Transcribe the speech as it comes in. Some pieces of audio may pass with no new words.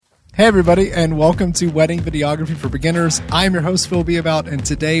Hey everybody, and welcome to Wedding Videography for Beginners. I'm your host, Phil Beabout, and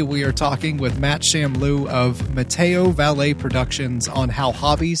today we are talking with Matt Shamlou of Mateo Valet Productions on how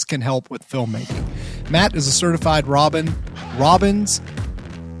hobbies can help with filmmaking. Matt is a certified Robbins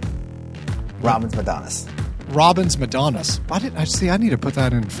Madonnas. Why did I see? I need to put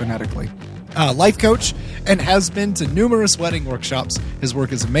that in phonetically. Life coach, and has been to numerous wedding workshops. His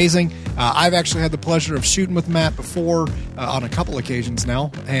work is amazing. I've actually had the pleasure of shooting with Matt before on a couple occasions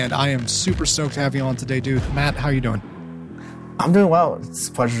now, and I am super stoked to have you on today, dude. Matt, how you doing? I'm doing well. It's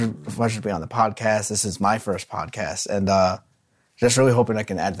a pleasure to be on the podcast. This is my first podcast, and just really hoping I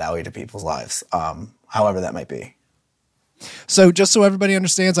can add value to people's lives, however that might be. So just so everybody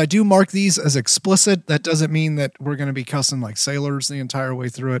understands, I do mark these as explicit. That doesn't mean that we're going to be cussing like sailors the entire way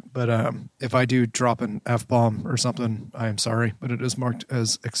through it. But if I do drop an F-bomb or something, I am sorry, but it is marked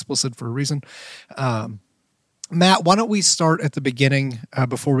as explicit for a reason. Matt, why don't we start at the beginning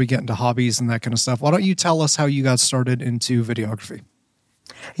before we get into hobbies and that kind of stuff? Why don't you tell us how you got started into videography?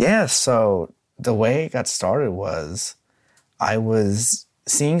 Yeah, so the way it got started was I was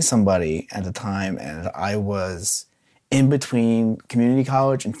seeing somebody at the time, and I was in between community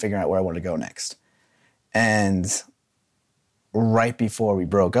college and figuring out where I wanted to go next. And right before we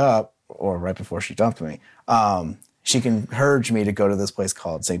broke up, or right before she dumped me, she encouraged me to go to this place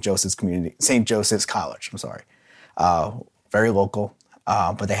called St. Joseph's College. I'm sorry. Very local,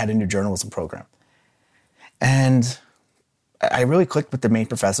 but they had a new journalism program. And I really clicked with the main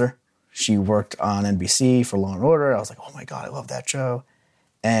professor. She worked on NBC for Law & Order. I was like, oh my God, I love that show.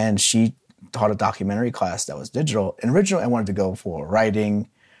 And she taught a documentary class that was digital. And originally I wanted to go for writing.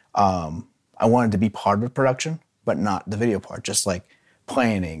 I wanted to be part of production, but not the video part, just like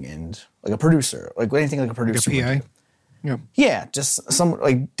planning and like a producer, like anything like a producer. Like a PA? Yeah, just some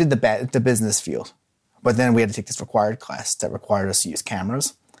like did the business field. But then we had to take this required class that required us to use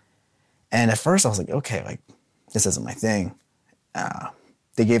cameras. And at first I was like, okay, like this isn't my thing.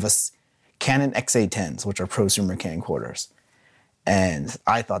 They gave us Canon XA10s, which are prosumer camcorders. And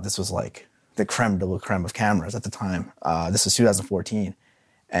I thought this was like the creme de la creme of cameras at the time. This was 2014.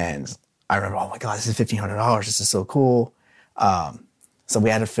 And I remember, oh my God, this is $1,500. This is so cool. So we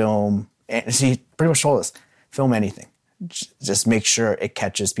had to film, and she pretty much told us, film anything. Just make sure it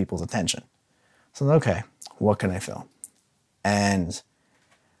catches people's attention. So okay, what can I film? And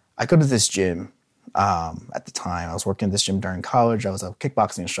I go to this gym at the time. I was working at this gym during college. I was a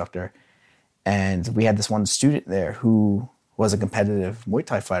kickboxing instructor. And we had this one student there who was a competitive Muay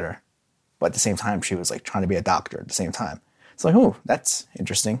Thai fighter. But at the same time, she was like trying to be a doctor at the same time. It's like, oh, that's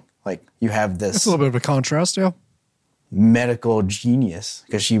interesting. Like you have this. That's a little bit of a contrast, yeah. Medical genius,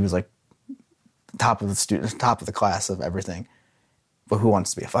 because she was like top of the class of everything. But who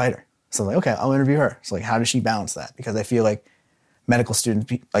wants to be a fighter? So I'm like, okay, I'll interview her. So like, how does she balance that? Because I feel like medical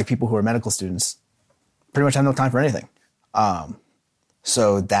students, like people who are medical students, pretty much have no time for anything.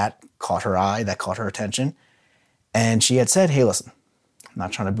 So that caught her eye, that caught her attention. And she had said, hey, listen, I'm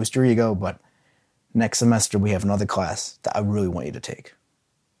not trying to boost your ego, but next semester we have another class that I really want you to take.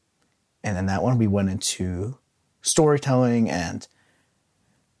 And then that one we went into storytelling and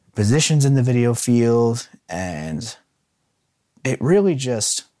positions in the video field. And it really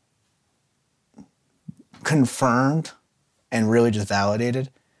just confirmed and really just validated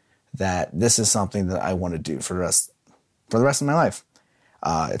that this is something that I want to do for the rest of my life.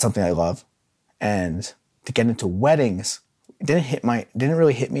 It's something I love. And to get into weddings, it didn't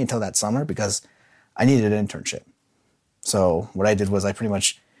really hit me until that summer because I needed an internship. So what I did was I pretty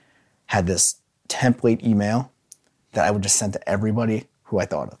much had this template email that I would just send to everybody who I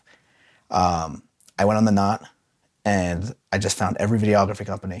thought of. I went on the Knot and I just found every videography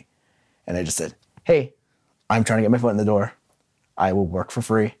company and I just said, hey, I'm trying to get my foot in the door. I will work for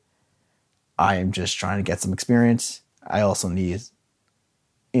free. I am just trying to get some experience. I also need,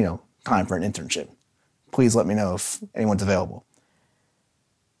 time for an internship. Please let me know if anyone's available.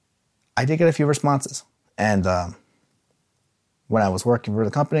 I did get a few responses. And when I was working for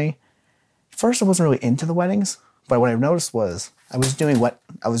the company, first I wasn't really into the weddings, but what I noticed was I was doing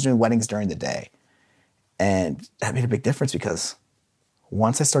weddings during the day. And that made a big difference because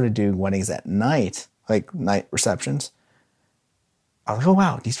once I started doing weddings at night, like night receptions, I was like, oh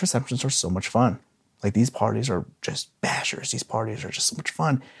wow, these receptions are so much fun. Like these parties are just bashers. These parties are just so much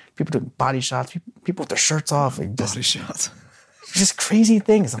fun. People doing body shots, people with their shirts off. Like Body shots. Just crazy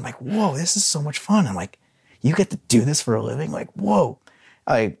things. I'm like, whoa, this is so much fun. I'm like, you get to do this for a living? Like, whoa.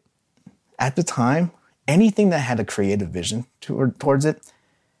 At the time, anything that had a creative vision towards it,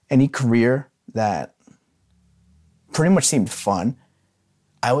 any career that pretty much seemed fun,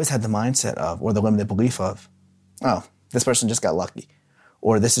 I always had the mindset of, or the limited belief of, oh, this person just got lucky.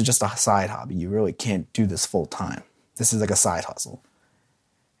 or this is just a side hobby. You really can't do this full time. This is like a side hustle.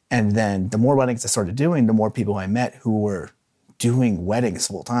 And then the more weddings I started doing, the more people I met who were doing weddings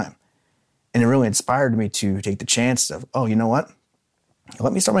full time. And it really inspired me to take the chance of, oh, you know what?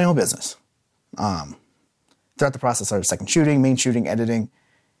 Let me start my own business. Throughout the process, I started second shooting, main shooting, editing.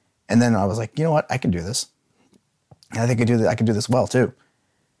 And then I was like, you know what? I can do this. And I think I can do this well too.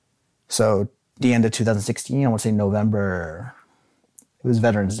 So the end of 2016, I want to say November, it was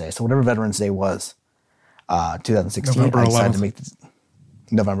Veterans Day. So whatever Veterans Day was, 2016, November I decided 11th. to make this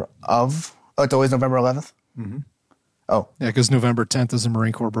it's always November 11th? Mm-hmm. Oh. Yeah, because November 10th is a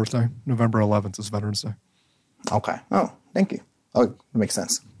Marine Corps birthday. November 11th is Veterans Day. Okay. Oh, thank you. Oh, that makes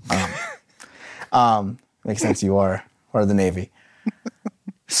sense. Makes sense. You are part of the Navy.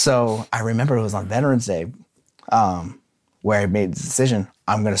 So I remember it was on Veterans Day where I made the decision,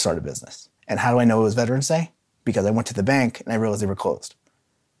 I'm going to start a business. And how do I know it was Veterans Day? Because I went to the bank and I realized they were closed.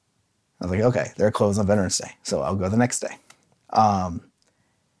 I was like, okay, they're closed on Veterans Day, so I'll go the next day.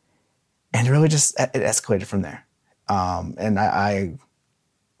 And it really just, it escalated from there. And it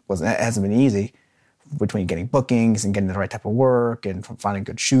hasn't been easy between getting bookings and getting the right type of work and from finding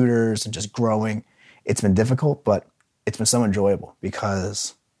good shooters and just growing. It's been difficult, but it's been so enjoyable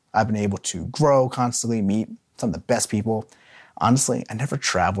because I've been able to grow constantly, meet some of the best people. Honestly, I never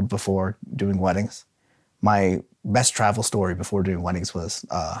traveled before doing weddings. My best travel story before doing weddings was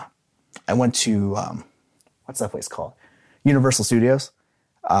I went to, what's that place called? Universal Studios.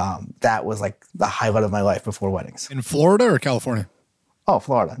 That was like the highlight of my life before weddings. In Florida or California? Oh,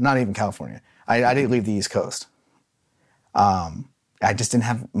 Florida, not even California. I didn't leave the East Coast. I just didn't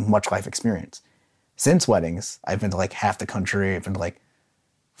have much life experience. Since weddings, I've been to like half the country. I've been to like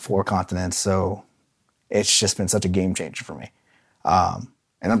 4 continents. So it's just been such a game changer for me.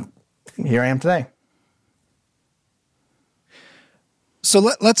 And here I am today.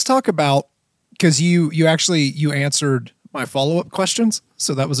 So let's talk about, because you answered my follow-up questions.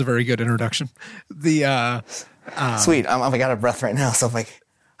 So that was a very good introduction. Sweet. I'm like out of breath right now. So I'm like,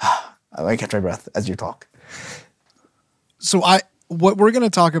 I catch my breath as you talk. So what we're going to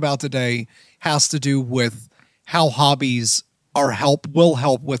talk about today has to do with how hobbies will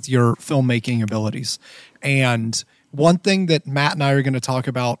help with your filmmaking abilities. And one thing that Matt and I are going to talk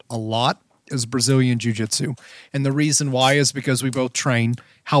about a lot is Brazilian Jiu-Jitsu. And the reason why is because we both train.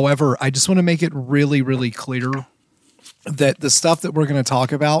 However, I just want to make it really, really clear that the stuff that we're going to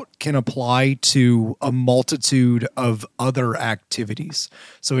talk about can apply to a multitude of other activities.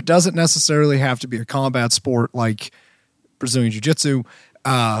 So it doesn't necessarily have to be a combat sport like Brazilian Jiu-Jitsu.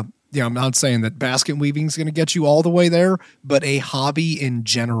 I'm not saying that basket weaving is going to get you all the way there, but a hobby in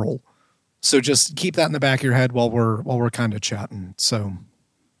general. So just keep that in the back of your head while we're kind of chatting. So,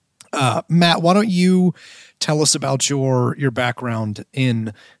 Matt, why don't you tell us about your background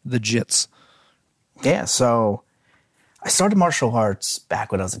in the jits? Yeah, so I started martial arts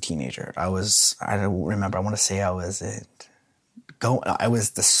back when I was a teenager. I don't remember. I want to say I was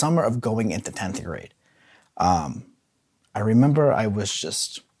the summer of going into 10th grade. I remember I was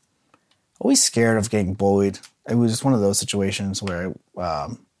just always scared of getting bullied. It was just one of those situations where I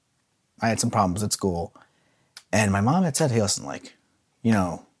had some problems at school, and my mom had said, "Hey, listen, like, you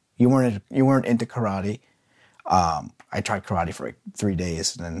weren't into karate." I tried karate for like 3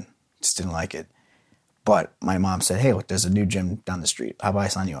 days and then just didn't like it. But my mom said, "Hey, look, there's a new gym down the street. How about I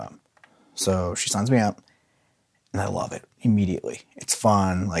sign you up?" So she signs me up, and I love it immediately. It's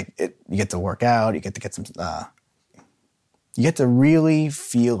fun. Like you get to work out. You get to get some. You get to really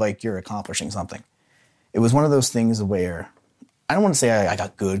feel like you're accomplishing something. It was one of those things where I don't want to say I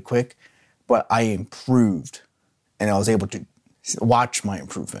got good quick, but I improved, and I was able to watch my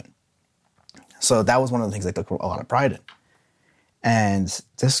improvement. So that was one of the things I took a lot of pride in. And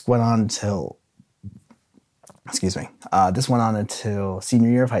this went on until senior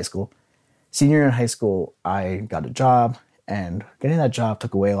year of high school. Senior year in high school, I got a job, and getting that job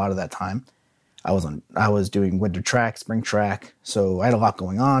took away a lot of that time. I was doing winter track, spring track, so I had a lot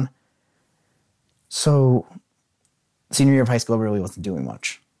going on. So senior year of high school, I really wasn't doing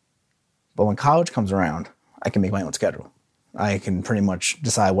much. But when college comes around, I can make my own schedule. I can pretty much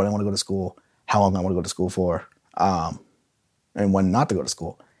decide when I want to go to school, how long I want to go to school for, and when not to go to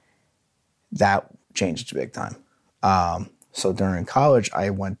school. That changed big time. So during college,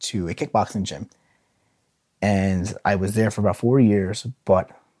 I went to a kickboxing gym, and I was there for about 4 years, but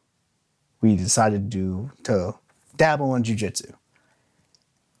we decided to dabble in jiu-jitsu.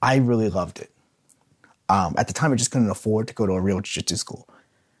 I really loved it. At the time, I just couldn't afford to go to a real jiu-jitsu school.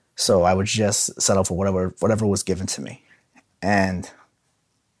 So I would just settle for whatever was given to me. And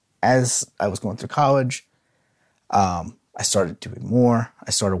as I was going through college, I started doing more.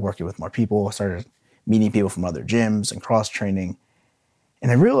 I started working with more people. I started meeting people from other gyms and cross training.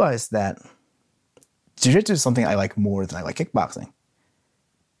 And I realized that jiu-jitsu is something I like more than I like kickboxing.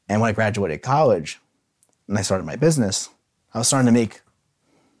 And when I graduated college and I started my business, I was starting to make,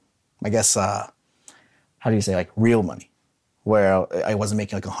 I guess, how do you say, like real money, where I wasn't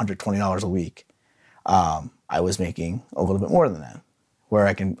making like $120 a week. I was making a little bit more than that, where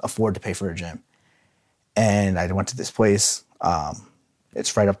I can afford to pay for a gym. And I went to this place.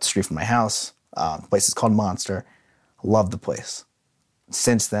 It's right up the street from my house. The place is called Monster. Love the place.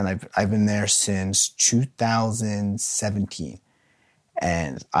 Since then, I've been there since 2017.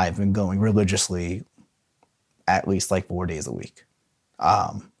 And I've been going religiously at least like 4 days a week.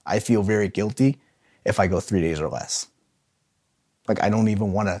 I feel very guilty if I go 3 days or less. Like, I don't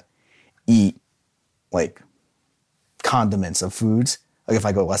even want to eat like condiments of foods, like if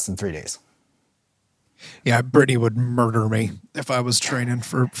I go less than 3 days. Yeah, Brittany would murder me if I was training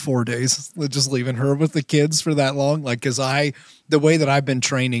for 4 days, just leaving her with the kids for that long. Like, cause the way that I've been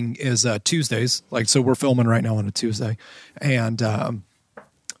training is Tuesdays. Like, so we're filming right now on a Tuesday, and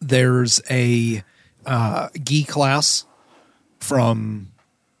there's a gi class from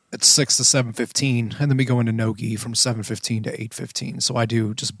it's 6 to 7:15, and then we go into no gi from 7:15 to 8:15. So I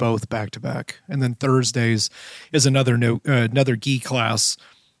do just both back to back, and then Thursdays is another gi class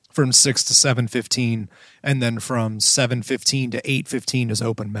from 6 to 7:15, and then from 7:15 to 8:15 is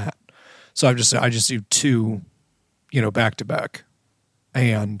open mat. So I just do two, back to back,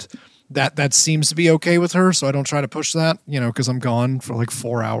 and that seems to be okay with her. So I don't try to push that, because I'm gone for like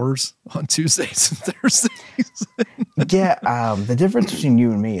 4 hours on Tuesdays and Thursdays. Yeah, the difference between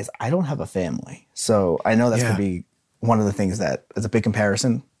you and me is I don't have a family, so I know that's Yeah. gonna be one of the things that is a big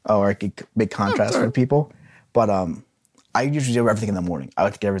comparison or a big contrast for people. But I usually do everything in the morning. I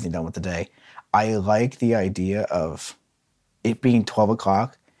like to get everything done with the day. I like the idea of it being 12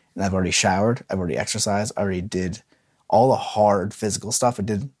 o'clock and I've already showered, I've already exercised, I already did all the hard physical stuff I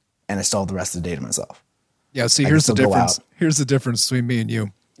did, and I still have the rest of the day to myself. Yeah, see, I here's the can still go difference. out. Here's the difference between me and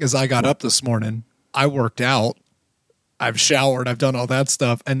you. Is I got up this morning, I worked out, I've showered, I've done all that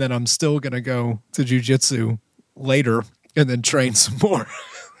stuff, and then I'm still going to go to jiu-jitsu later and then train some more.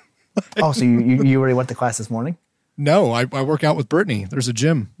 Oh, so you already went to class this morning? No, I work out with Brittany. There's a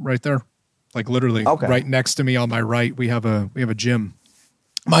gym right there. Like literally Okay. right next to me on my right, we have a gym.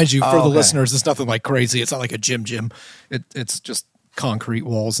 Mind you, for the okay. listeners, it's nothing like crazy. It's not like a gym. It's just concrete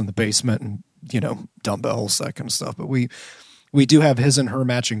walls in the basement and, dumbbells, that kind of stuff. But we do have his and her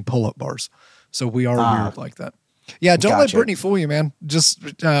matching pull-up bars. So we are weird like that. Yeah, don't let Gotcha. Brittany fool you, man. Just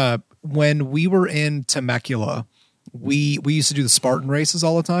when we were in Temecula, we used to do the Spartan races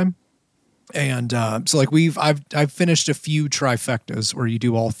all the time. And so like I've finished a few trifectas where you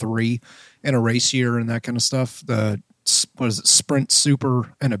do all three in a race year and that kind of stuff. What is it? Sprint,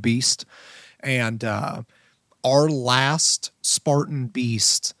 Super, and a Beast. And our last Spartan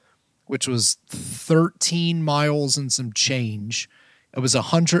Beast, which was 13 miles and some change, it was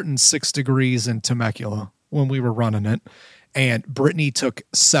 106 degrees in Temecula when we were running it. And Brittany took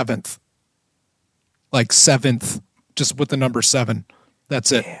seventh, just with the number 7.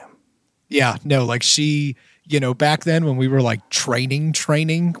 That's it. Damn. Yeah, no, like she, back then when we were like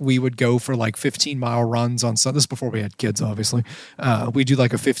training, we would go for like 15-mile runs on Sunday. This is before we had kids, obviously. We do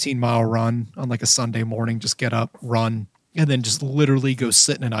like a 15-mile run on like a Sunday morning, just get up, run, and then just literally go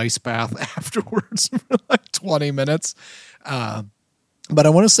sit in an ice bath afterwards for like 20 minutes. But I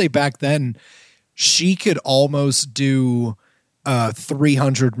want to say back then, she could almost do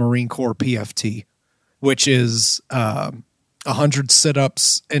 300 Marine Corps PFT, which is 100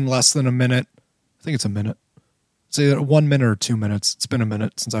 sit-ups in less than a minute. I think it's a minute. It's either 1 minute or 2 minutes. It's been a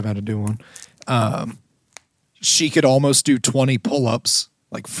minute since I've had to do one. She could almost do 20 pull-ups,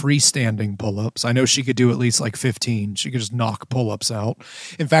 like freestanding pull-ups. I know she could do at least like 15. She could just knock pull-ups out.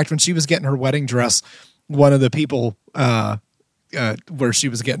 In fact, when she was getting her wedding dress, one of the people where she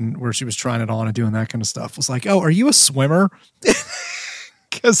was trying it on and doing that kind of stuff was like, "Oh, are you a swimmer?"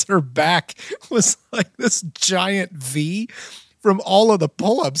 Because her back was like this giant V from all of the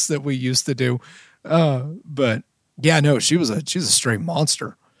pull-ups that we used to do. But yeah, no, she's a straight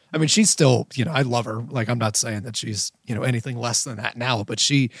monster. I mean, she's still, I love her. Like, I'm not saying that she's, anything less than that now, but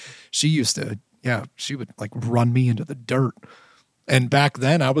she used to, she would like run me into the dirt. And back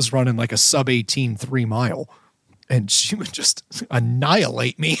then I was running like a sub 18 3 mile and she would just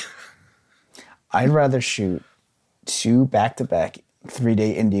annihilate me. I'd rather shoot 2 back-to-back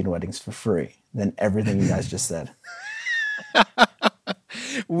 3-day Indian weddings for free than everything you guys just said.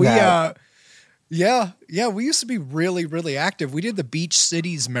 We we used to be really, really active. We did the Beach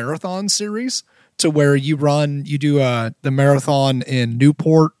Cities Marathon series to where you do the marathon in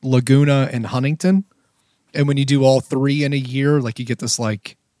Newport, Laguna, and Huntington. And when you do all 3 in a year, like you get this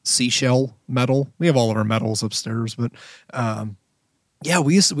like seashell medal. We have all of our medals upstairs, but yeah,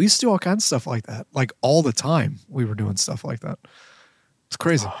 we used to do all kinds of stuff like that. Like all the time we were doing stuff like that. It's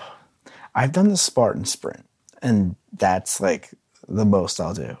crazy. I've done the Spartan sprint, and that's like the most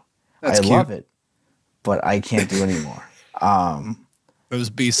I'll do. That's I cute. love it, but I can't do anymore. Those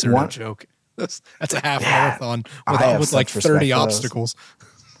beasts are no joke. That's a half marathon with like 30 obstacles.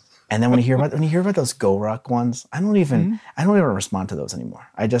 And then when you hear about those Go Ruck ones, I don't even respond to those anymore.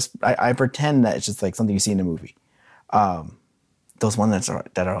 I pretend that it's just like something you see in a movie. Those ones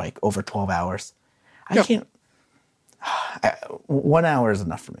that are like over 12 hours. I can't. 1 hour is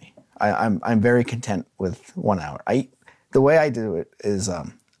enough for me. I'm very content with 1 hour. The way I do it is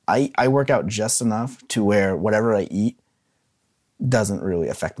I work out just enough to where whatever I eat doesn't really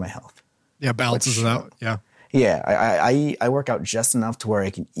affect my health. Yeah, balances it out. Yeah. Yeah, I work out just enough to where I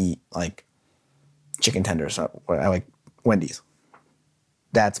can eat like chicken tenders. I like Wendy's.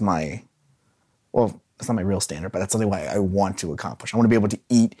 That's my, well, it's not my real standard, but that's something I want to accomplish. I want to be able to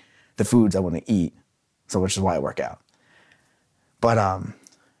eat the foods I want to eat, so which is why I work out. But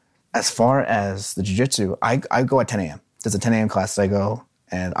as far as the jiu-jitsu, I go at 10 a.m. There's a 10 a.m. class that I go,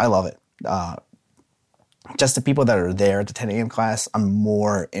 and I love it. Just the people that are there at the 10 a.m. class, I'm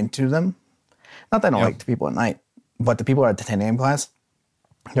more into them. Not that I don't like the people at night, but the people at the 10 a.m. class,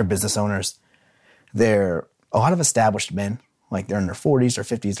 they're business owners. They're a lot of established men. Like they're in their 40s or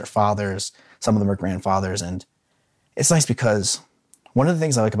 50s, they're fathers. Some of them are grandfathers. And it's nice because one of the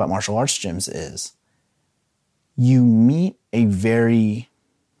things I like about martial arts gyms is you meet a very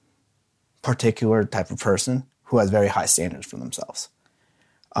particular type of person who has very high standards for themselves.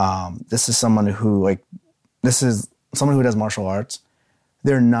 This is someone who does martial arts.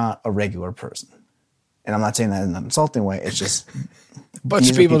 They're not a regular person. And I'm not saying that in an insulting way. It's just a bunch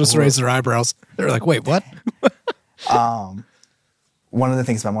of people just raise their eyebrows. They're like, wait, what? One of the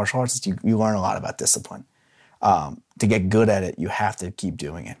things about martial arts is you learn a lot about discipline. To get good at it, you have to keep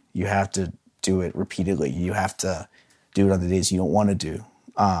doing it. You have to do it repeatedly. You have to do it on the days you don't want to do.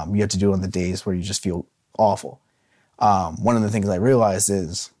 You have to do it on the days where you just feel awful. One of the things I realized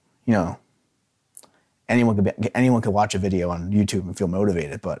is, anyone could watch a video on YouTube and feel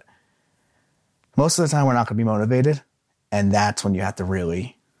motivated, but most of the time we're not going to be motivated, and that's when you have to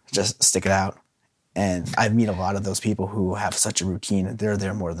really just stick it out. And I meet a lot of those people who have such a routine, and they're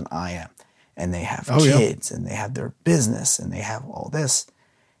there more than I am, and they have kids, and they have their business, and they have all this,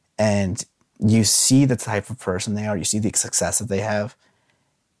 and you see the type of person they are, you see the success that they have,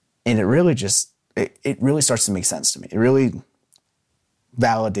 and it really it really starts to make sense to me. It really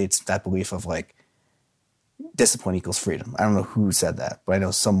validates that belief of like discipline equals freedom. I don't know who said that, but I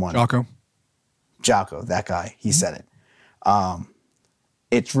know someone. Jocko, that guy, he said it.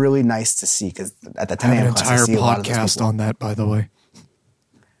 It's really nice to see because at the 10 a.m. class, I see a lot of those people. I have an entire podcast on that, by the way.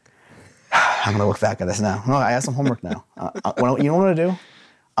 I'm going to look back at this now. No, I have some homework now. You know what I'm going to do?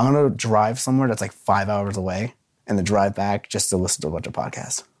 I'm going to drive somewhere that's like 5 hours away and then drive back just to listen to a bunch of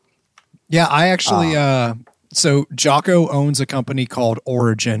podcasts. Yeah, I actually, so Jocko owns a company called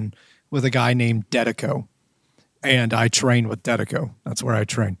Origin with a guy named Dedico. And I train with Dedico. That's where I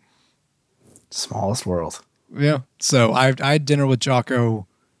train. Smallest world. Yeah. So I had dinner with Jocko.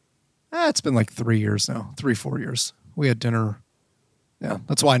 It's been like 3 years now, 4 years. We had dinner. Yeah.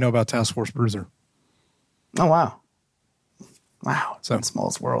 That's why I know about Task Force Bruiser. Oh, wow. Wow. It's the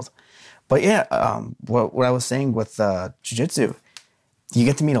smallest world. But yeah, what I was saying with jiu-jitsu, you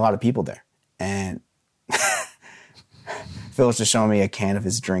get to meet a lot of people there. And Phil was just showing me a can of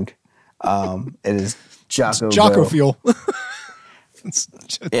his drink. It is Jocko Fuel.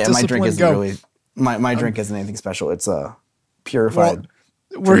 Yeah, my drink isn't really my drink isn't anything special. It's a purified.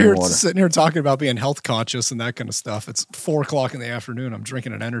 Well, we're here sitting here talking about being health conscious and that kind of stuff. It's 4:00 in the afternoon. I'm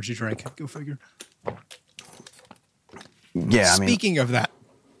drinking an energy drink. Go figure. Yeah. Speaking of that,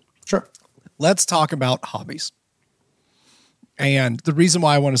 sure. Let's talk about hobbies. And the reason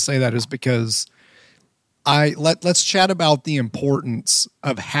why I want to say that is because let's chat about the importance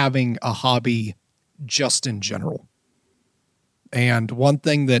of having a hobby just in general. And one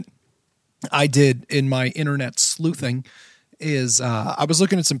thing that I did in my internet sleuthing is I was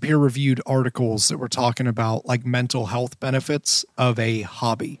looking at some peer-reviewed articles that were talking about like mental health benefits of a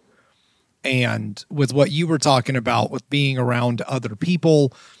hobby. And with what you were talking about with being around other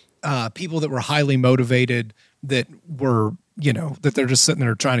people, people that were highly motivated, that were, that they're just sitting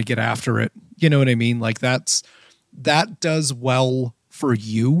there trying to get after it. You know what I mean? Like that does well for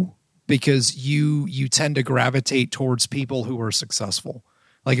you because you tend to gravitate towards people who are successful.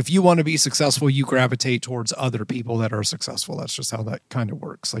 Like if you want to be successful, you gravitate towards other people that are successful. That's just how that kind of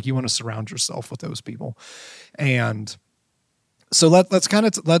works. Like you want to surround yourself with those people. And so why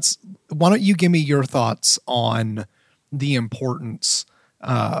don't you give me your thoughts on the importance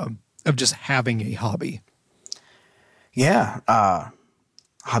of just having a hobby? Yeah.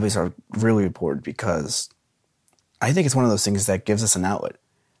 Hobbies are really important because I think it's one of those things that gives us an outlet.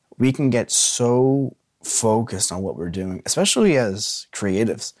 We can get so focused on what we're doing, especially as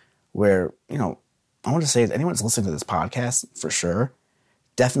creatives, where, I want to say anyone that's listening to this podcast for sure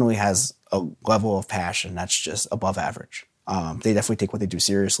definitely has a level of passion that's just above average. They definitely take what they do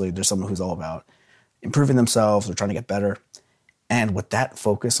seriously. There's someone who's all about improving themselves or trying to get better. And with that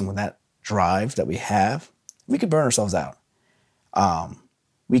focus and with that drive that we have, we can burn ourselves out.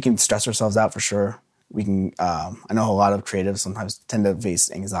 We can stress ourselves out for sure. We can, I know a lot of creatives sometimes tend to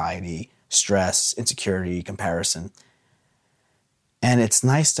face anxiety, stress, insecurity, comparison. And it's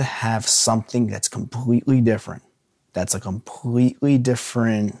nice to have something that's completely different. That's a completely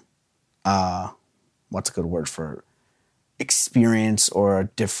different, what's a good word for experience, or a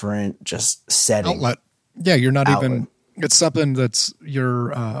different just setting. Outlet. Yeah, you're not even, it's something that's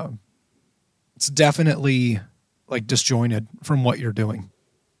it's definitely like disjointed from what you're doing.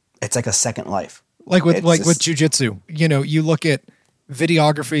 It's like a second life. Like with jujitsu, you look at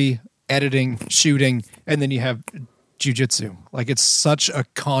videography, editing, shooting, and then you have jujitsu. Like it's such a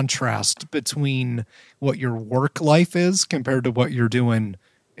contrast between what your work life is compared to what you're doing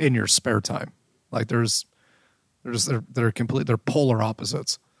in your spare time. Like they're polar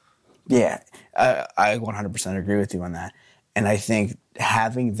opposites. Yeah, I 100% agree with you on that. And I think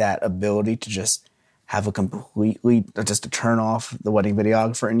having that ability to just have just to turn off the wedding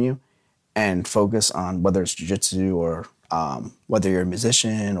videographer in you and focus on whether it's jiu-jitsu or whether you're a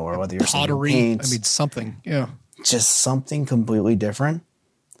musician or whether you're pottery, paints, something, yeah. Just something completely different.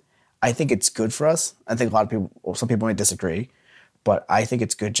 I think it's good for us. I think some people might disagree, but I think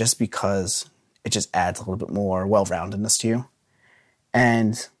it's good just because it just adds a little bit more well-roundedness to you.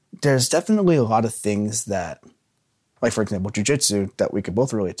 And there's definitely a lot of things that, like for example, jiu-jitsu that we could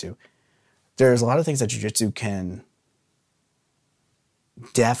both relate to. There's a lot of things that jiu-jitsu can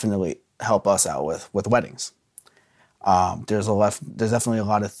definitely help us out with weddings. There's definitely a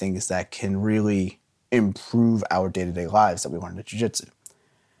lot of things that can really improve our day-to-day lives that we learned at jiu-jitsu.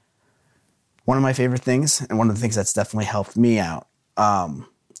 One of my favorite things, and one of the things that's definitely helped me out,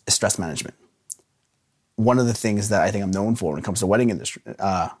 is stress management. One of the things that I think I'm known for when it comes to wedding industry,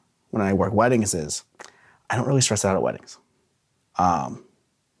 when I work weddings, is I don't really stress out at weddings.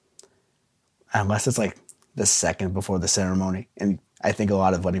 Unless it's like the second before the ceremony. And I think a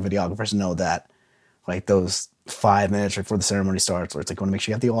lot of wedding videographers know that, like those 5 minutes before the ceremony starts, where it's like, you want to make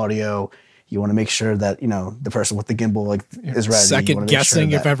sure you have the audio. You want to make sure that, the person with the gimbal is ready. Second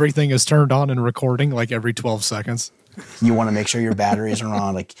guessing if everything is turned on and recording like every 12 seconds. You want to make sure your batteries are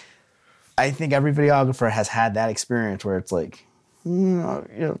on. Like, I think every videographer has had that experience where it's like,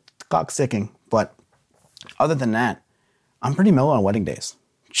 clock's ticking. But other than that, I'm pretty mellow on wedding days.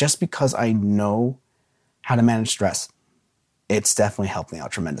 Just because I know how to manage stress, it's definitely helped me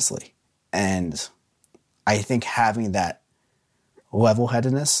out tremendously. And I think having that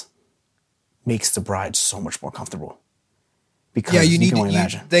level-headedness makes the bride so much more comfortable. Because you can only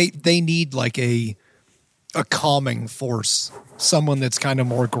imagine. They need like a calming force, someone that's kind of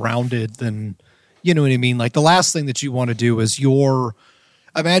more grounded than, you know what I mean? Like the last thing that you want to do is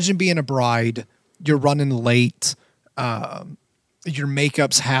imagine being a bride, you're running late, your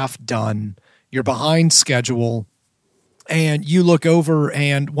makeup's half done, you're behind schedule, and you look over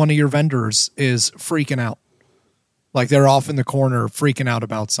and one of your vendors is freaking out. Like they're off in the corner freaking out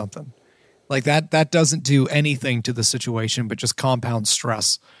about something. Like that doesn't do anything to the situation, but just compound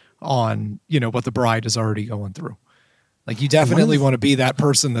stress on, what the bride is already going through. Like you definitely want to be that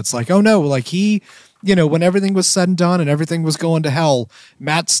person that's like, oh no, like he, when everything was said and done and everything was going to hell,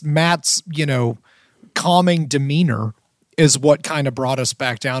 Matt's, calming demeanor is what kind of brought us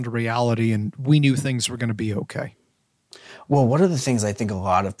back down to reality, and we knew things were going to be okay. Well, one of the things I think a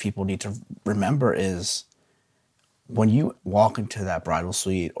lot of people need to remember is when you walk into that bridal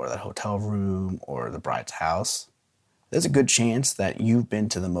suite or that hotel room or the bride's house, there's a good chance that you've been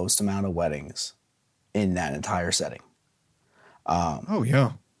to the most amount of weddings in that entire setting. Oh,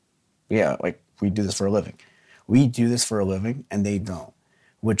 yeah. Yeah, like we do this for a living. We do this for a living and they don't,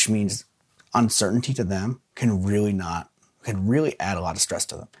 which means uncertainty to them can really add a lot of stress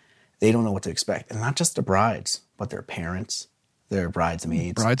to them. They don't know what to expect. And not just the brides, but their parents, their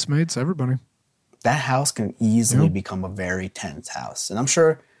bridesmaids. Bridesmaids, everybody. That house can easily become a very tense house. And I'm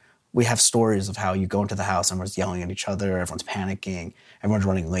sure we have stories of how you go into the house, everyone's yelling at each other, everyone's panicking, everyone's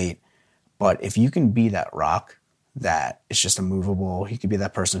running late. But if you can be that rock that is just immovable, you can be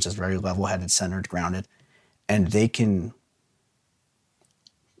that person that's just very level-headed, centered, grounded, and they can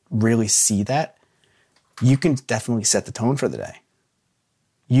really see that, you can definitely set the tone for the day.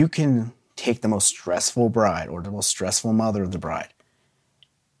 You can take the most stressful bride or the most stressful mother of the bride,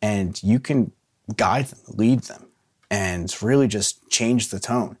 and you can guide them, lead them, and really just change the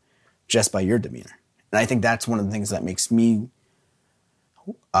tone just by your demeanor. And I think that's one of the things that makes me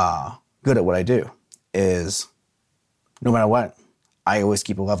good at what I do is no matter what, I always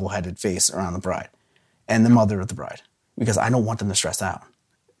keep a level-headed face around the bride and the mother of the bride because I don't want them to stress out.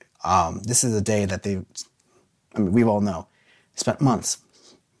 This is a day that we all know, spent months.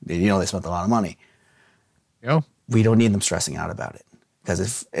 They spent a lot of money. Yeah. We don't need them stressing out about it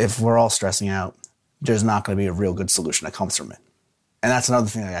because if we're all stressing out, there's not going to be a real good solution that comes from it. And that's another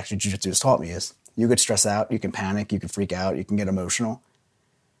thing that actually jiu-jitsu has taught me is you could stress out, you can panic, you can freak out, you can get emotional.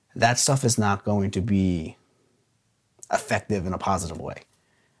 That stuff is not going to be effective in a positive way.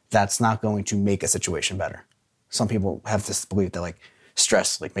 That's not going to make a situation better. Some people have this belief that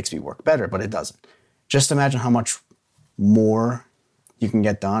stress makes me work better, but it doesn't. Just imagine how much more you can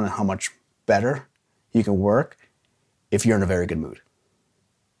get done and how much better you can work if you're in a very good mood.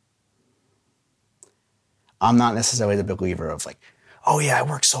 I'm not necessarily the believer of oh yeah, I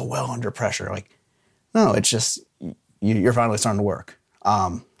work so well under pressure. No, it's just you're finally starting to work.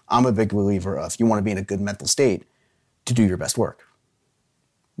 I'm a big believer of you want to be in a good mental state to do your best work.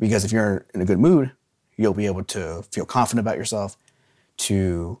 Because if you're in a good mood, you'll be able to feel confident about yourself,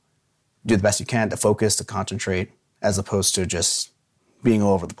 to do the best you can, to focus, to concentrate, as opposed to just being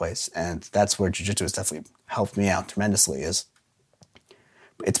all over the place. And that's where jiu-jitsu has definitely helped me out tremendously is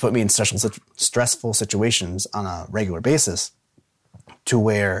it's put me in stressful situations on a regular basis to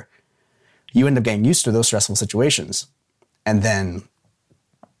where you end up getting used to those stressful situations. And then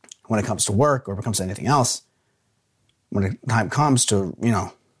when it comes to work or when it comes to anything else, when the time comes to,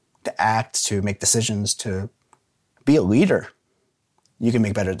 to act, to make decisions, to be a leader, you can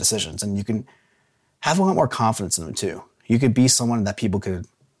make better decisions and you can have a lot more confidence in them too. You could be someone that people could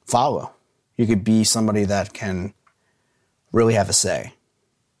follow. You could be somebody that can really have a say.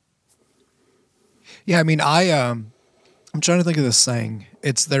 Yeah, I mean, I'm trying to think of this saying.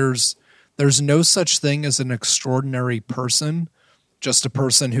 It's there's no such thing as an extraordinary person, just a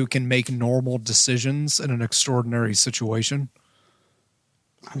person who can make normal decisions in an extraordinary situation.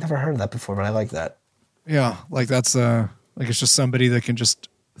 I've never heard of that before, but I like that. Yeah, that's it's just somebody that can just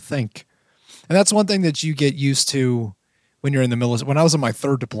think. And that's one thing that you get used to when you're in the military. When I was in my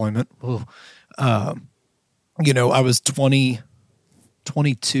third deployment, I was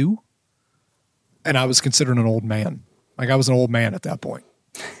 22 and I was considered an old man. I was an old man at that point.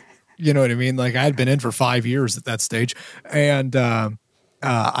 You know what I mean? I had been in for 5 years at that stage. And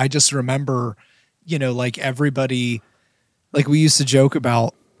I just remember, everybody, we used to joke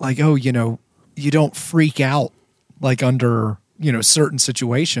about you don't freak out under, certain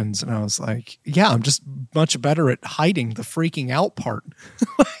situations. And I was like, yeah, I'm just much better at hiding the freaking out part.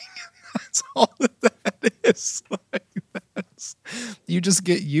 That's all that is. You just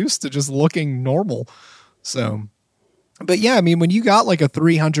get used to just looking normal. So, but yeah, I mean, when you got a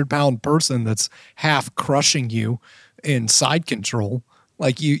 300-pound person that's half crushing you in side control,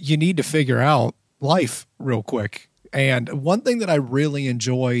 you need to figure out life real quick. And one thing that I really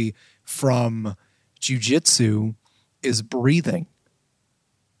enjoy from jiu-jitsu is breathing.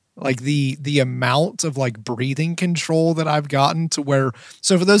 The amount of breathing control that I've gotten to where,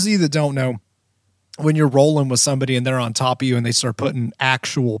 so for those of you that don't know, when you're rolling with somebody and they're on top of you and they start putting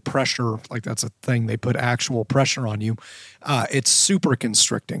actual pressure, that's a thing, they put actual pressure on you, it's super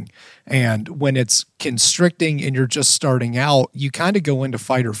constricting. And when it's constricting and you're just starting out, you kind of go into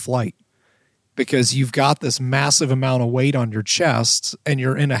fight or flight because you've got this massive amount of weight on your chest and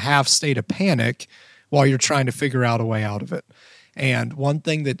you're in a half state of panic while you're trying to figure out a way out of it. And one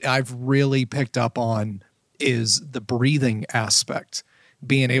thing that I've really picked up on is the breathing aspect,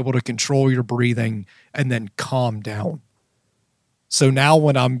 being able to control your breathing and then calm down. So now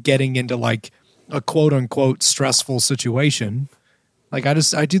when I'm getting into a quote unquote stressful situation, I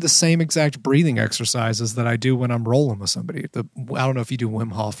do the same exact breathing exercises that I do when I'm rolling with somebody. I don't know if you do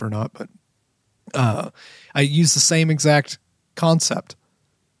Wim Hof or not, but I use the same exact concept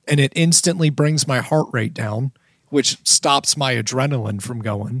and it instantly brings my heart rate down, which stops my adrenaline from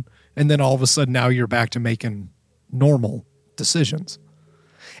going. And then all of a sudden now you're back to making normal decisions.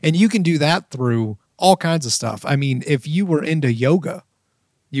 And you can do that through all kinds of stuff. I mean, if you were into yoga,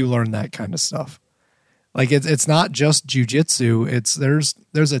 you learn that kind of stuff. Like it's not just jujitsu.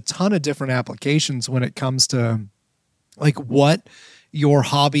 There's a ton of different applications when it comes to like what your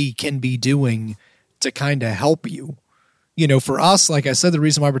hobby can be doing to kind of help you. You know, for us, like I said, the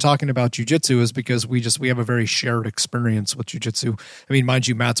reason why we're talking about jujitsu is because we have a very shared experience with jujitsu. I mean, mind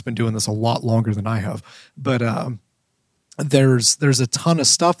you, Matt's been doing this a lot longer than I have, but there's a ton of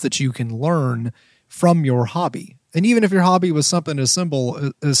stuff that you can learn from your hobby. And even if your hobby was something as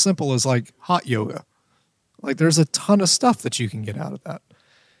simple as like hot yoga, like there's a ton of stuff that you can get out of that.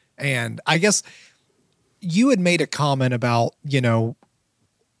 And I guess you had made a comment about, you know,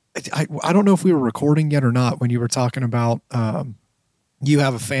 I don't know if we were recording yet or not when you were talking about you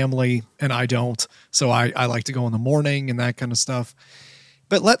have a family and I don't. So I like to go in the morning and that kind of stuff.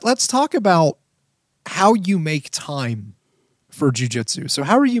 But let's talk about how you make time for jujitsu. So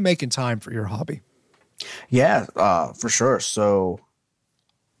how are you making time for your hobby? Yeah, for sure. So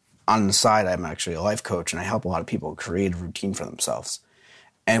on the side, I'm actually a life coach and I help a lot of people create a routine for themselves.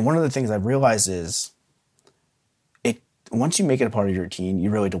 And one of the things I've realized is once you make it a part of your routine, you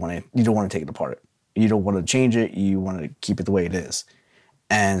really don't want to take it apart. You don't want to change it. You want to keep it the way it is.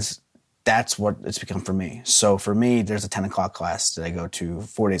 And that's what it's become for me. So for me, there's a 10 o'clock class that I go to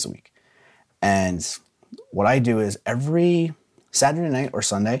 4 days a week. And what I do is every Saturday night or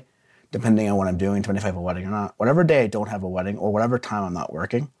Sunday, depending on what I'm doing, depending if I have a wedding or not, whatever day I don't have a wedding or whatever time I'm not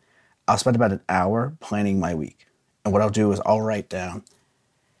working, I'll spend about an hour planning my week. And what I'll do is I'll write down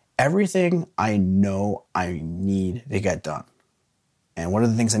everything I know I need to get done. And what are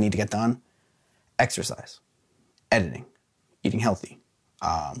the things I need to get done? Exercise, editing, eating healthy,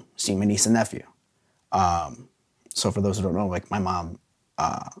 seeing my niece and nephew. So for those who don't know, like my mom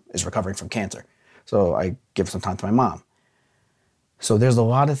is recovering from cancer. So I give some time to my mom. So there's a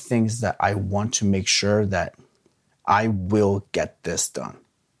lot of things that I want to make sure that I will get this done.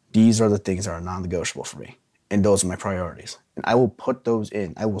 These are the things that are non-negotiable for me. And those are my priorities. And I will put those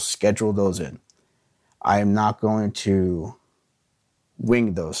in. I will schedule those in. I am not going to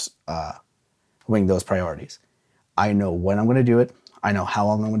wing those priorities. I know when I'm going to do it. I know how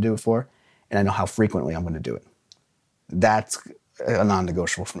long I'm going to do it for. And I know how frequently I'm going to do it. That's a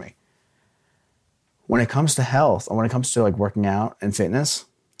non-negotiable for me. When it comes to health, or when it comes to like working out and fitness,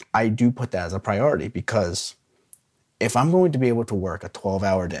 I do put that as a priority because if I'm going to be able to work a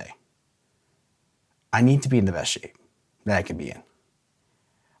 12-hour day, I need to be in the best shape that I can be in.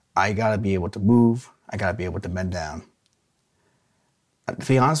 I got to be able to move. I got to be able to bend down. To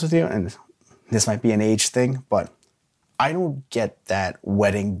be honest with you, and this might be an age thing, but I don't get that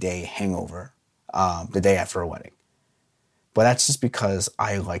wedding day hangover the day after a wedding. But that's just because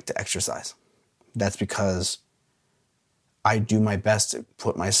I like to exercise. That's because I do my best to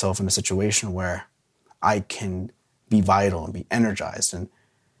put myself in a situation where I can be vital and be energized and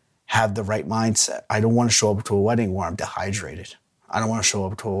have the right mindset. I don't want to show up to a wedding where I'm dehydrated. I don't want to show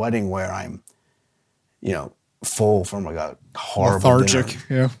up to a wedding where I'm, full from like a horrible lethargic.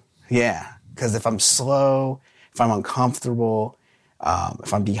 Dinner. Yeah. Because if I'm slow, if I'm uncomfortable,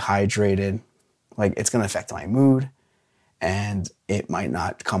 if I'm dehydrated, like it's going to affect my mood and it might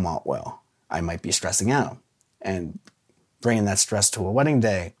not come out well. I might be stressing out and bringing that stress to a wedding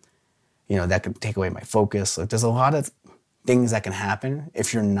day, that could take away my focus. Like there's a lot of things that can happen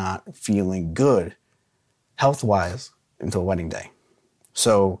if you're not feeling good health-wise into a wedding day.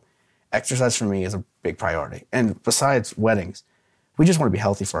 So exercise for me is a big priority. And besides weddings, we just want to be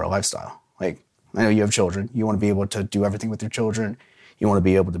healthy for our lifestyle. Like I know you have children. You want to be able to do everything with your children. You want to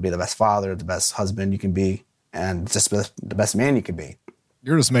be able to be the best father, the best husband you can be, and just the best man you can be.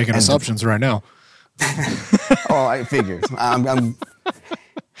 You're just making assumptions right now. Oh, I figured.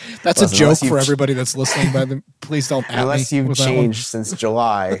 That's a joke for everybody that's listening. Please don't at unless me you've with changed since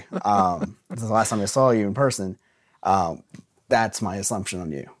July, the last time I saw you in person. That's my assumption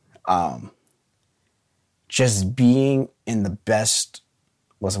on you. Just being in the best.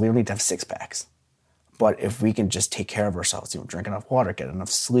 Well, so we don't need to have 6-packs, but if we can just take care of ourselves, drink enough water, get enough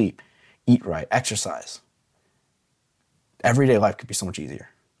sleep, eat right, exercise, everyday life could be so much easier.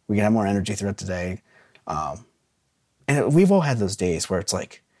 We can have more energy throughout the day. And we've all had those days where it's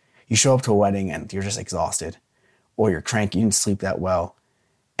like you show up to a wedding and you're just exhausted or you're cranky, you didn't sleep that well.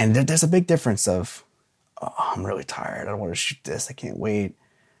 And there's a big difference of, I'm really tired. I don't want to shoot this. I can't wait.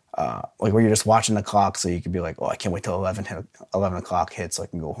 Like where you're just watching the clock so you can be like, I can't wait till 11 o'clock hits so I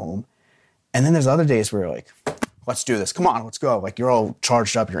can go home. And then there's other days where you're like, let's do this. Come on, let's go. Like you're all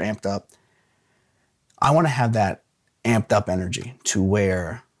charged up, you're amped up. I want to have that amped up energy to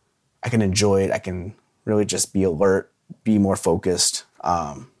where I can enjoy it. I can really just be alert, be more focused.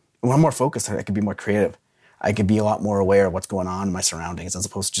 When I'm more focused, I can be more creative. I can be a lot more aware of what's going on in my surroundings as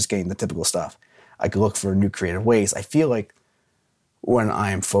opposed to just getting the typical stuff. I could look for new creative ways. I feel like when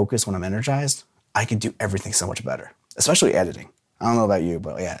I am focused, when I'm energized, I can do everything so much better, especially editing. I don't know about you,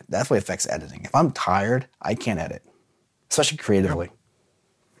 but yeah, that definitely affects editing. If I'm tired, I can't edit, especially creatively.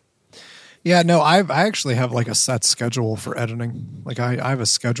 Yeah, no, I actually have like a set schedule for editing. Like I have a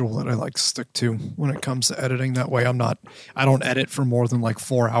schedule that I like stick to when it comes to editing. That way I don't edit for more than like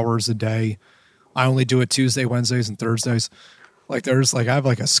 4 hours a day. I only do it Tuesday, Wednesdays, and Thursdays. Like I have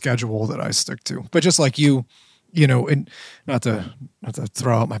like a schedule that I stick to. But just like you know, and not to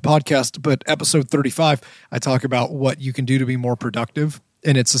throw out my podcast, but episode 35, I talk about what you can do to be more productive.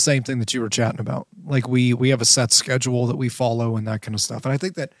 And it's the same thing that you were chatting about. Like we have a set schedule that we follow and that kind of stuff. And I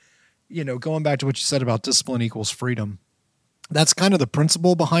think that, going back to what you said about discipline equals freedom, that's kind of the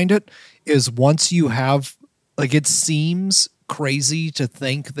principle behind it. Is once you have, like, it seems crazy to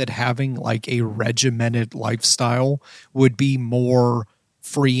think that having like a regimented lifestyle would be more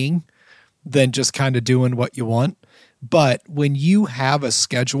freeing than just kind of doing what you want. But when you have a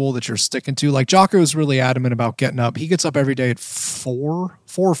schedule that you're sticking to, like Jocko is really adamant about getting up. He gets up every day at 4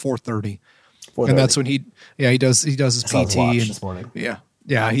 or 4:30. And that's when he does his PT. This morning.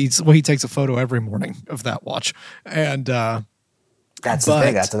 Yeah, he takes a photo every morning of that watch. And that's the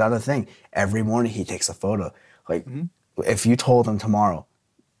thing. That's another thing. Every morning he takes a photo. Like if you told him tomorrow,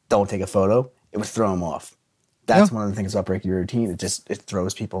 don't take a photo, it would throw him off. That's one of the things about breaking your routine. It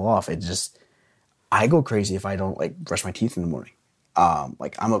throws people off. I go crazy if I don't like brush my teeth in the morning.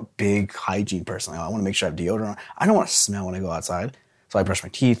 Like I'm a big hygiene person. I want to make sure I have deodorant on. I don't want to smell when I go outside. So I brush my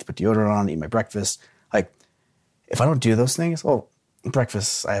teeth, put deodorant on, eat my breakfast. Like if I don't do those things,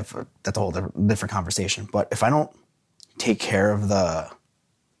 breakfast, that's a whole different conversation. But if I don't take care of the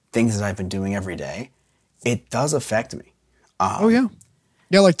things that I've been doing every day, it does affect me.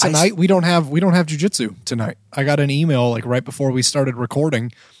 Yeah, like tonight we don't have jujitsu tonight. I got an email like right before we started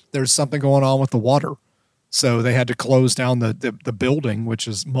recording. There's something going on with the water. So they had to close down the building, which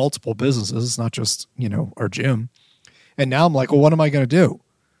is multiple businesses. It's not just, our gym. And now I'm like, well, what am I going to do?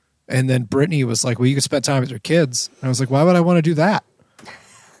 And then Brittany was like, well, you can spend time with your kids. And I was like, why would I want to do that?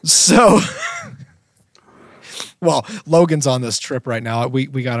 So, well, Logan's on this trip right now. We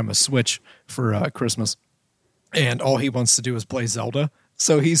got him a Switch for Christmas. And all he wants to do is play Zelda.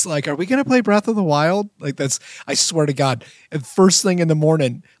 So he's like, are we going to play Breath of the Wild? Like I swear to God, first thing in the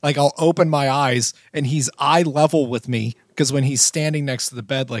morning, like I'll open my eyes and he's eye level with me. Because when he's standing next to the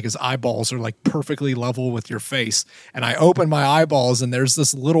bed, like his eyeballs are like perfectly level with your face. And I open my eyeballs and there's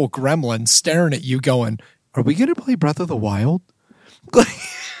this little gremlin staring at you going, are we going to play Breath of the Wild?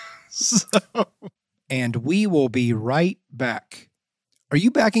 And we will be right back. Are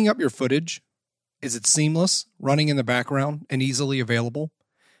you backing up your footage? Is it seamless, running in the background, and easily available?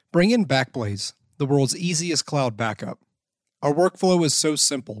 Bring in Backblaze, the world's easiest cloud backup. Our workflow is so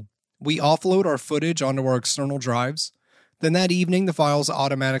simple. We offload our footage onto our external drives. Then that evening, the files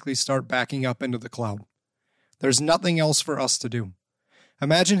automatically start backing up into the cloud. There's nothing else for us to do.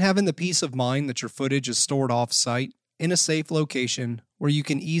 Imagine having the peace of mind that your footage is stored off-site in a safe location where you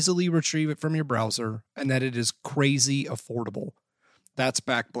can easily retrieve it from your browser and that it is crazy affordable. That's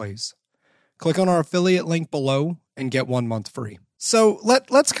Backblaze. Click on our affiliate link below and get 1 month free. So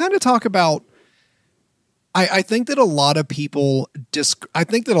let's kind of talk about, I think that a lot of people,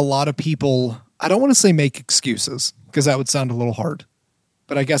 I don't want to say make excuses because that would sound a little hard,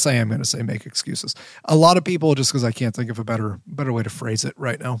 but I guess I am going to say make excuses. A lot of people, just because I can't think of a better way to phrase it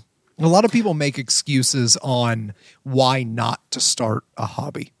right now. A lot of people make excuses on why not to start a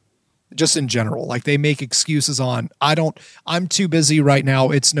hobby. Just in general, like they make excuses on, I'm too busy right now.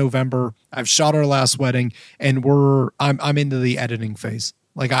 It's November. I've shot our last wedding and I'm into the editing phase.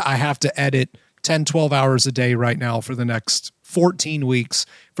 Like I have to edit 10, 12 hours a day right now for the next 14 weeks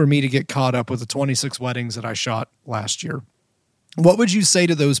for me to get caught up with the 26 weddings that I shot last year. What would you say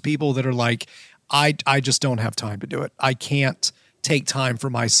to those people that are like, I just don't have time to do it. I can't take time for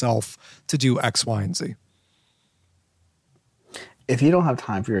myself to do X, Y, and Z. If you don't have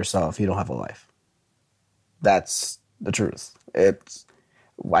time for yourself, you don't have a life. That's the truth.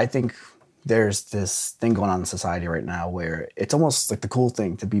 I think there's this thing going on in society right now where it's almost like the cool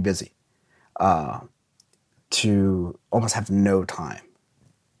thing to be busy, to almost have no time.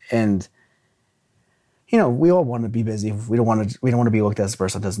 And, we all want to be busy. We don't want to be looked at as a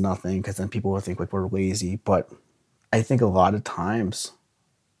person that does nothing because then people will think like we're lazy. But I think a lot of times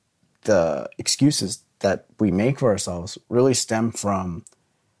the excuses that we make for ourselves really stem from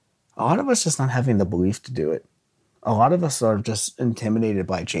a lot of us just not having the belief to do it. A lot of us are just intimidated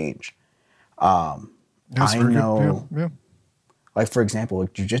by change. I know, like for example,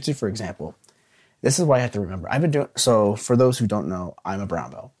 like jiu-jitsu, for example, this is what I have to remember. I've been doing, so for those who don't know, I'm a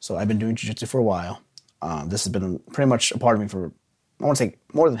brown belt. So I've been doing jiu-jitsu for a while. This has been pretty much a part of me for, I want to say,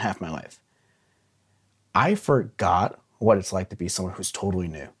 more than half my life. I forgot what it's like to be someone who's totally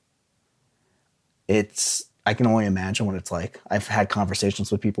new. I can only imagine what it's like. I've had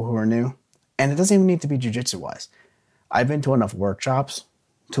conversations with people who are new, and it doesn't even need to be jiu-jitsu wise. I've been to enough workshops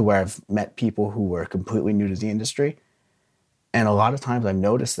to where I've met people who were completely new to the industry. And a lot of times I've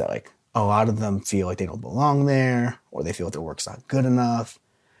noticed that like a lot of them feel like they don't belong there, or they feel like their work's not good enough.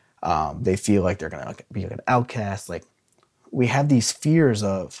 They feel like they're going to be like an outcast. Like, we have these fears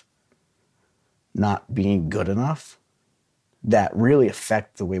of not being good enough that really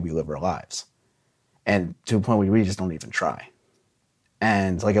affect the way we live our lives. And to a point where we just don't even try.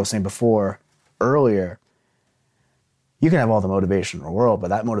 And like I was saying earlier, you can have all the motivation in the world, but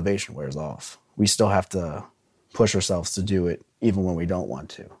that motivation wears off. We still have to push ourselves to do it even when we don't want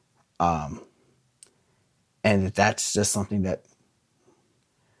to. And that's just something that,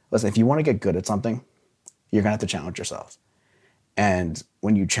 listen, if you want to get good at something, you're going to have to challenge yourself. And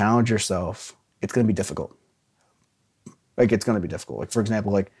when you challenge yourself, it's going to be difficult. Like, it's going to be difficult. Like, for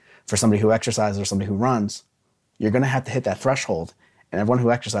example, like for somebody who exercises or somebody who runs, you're going to have to hit that threshold. And everyone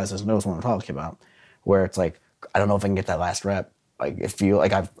who exercises knows what I'm talking about, where it's like, I don't know if I can get that last rep. Like, I feel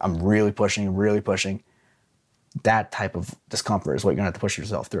like I'm really pushing. That type of discomfort is what you're going to have to push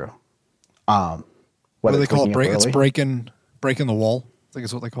yourself through. What do they call it? It's breaking the wall. I think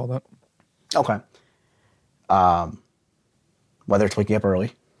is what they call that. Okay. Whether it's waking up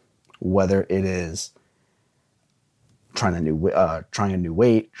early, whether it is trying a new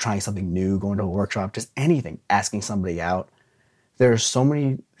weight, trying something new, going to a workshop, just anything, asking somebody out. There's so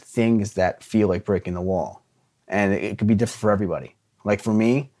many things that feel like breaking the wall, and it could be different for everybody. Like for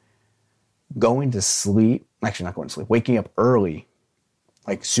me, waking up early,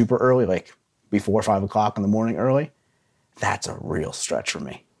 like super early, like before 5 o'clock in the morning early, that's a real stretch for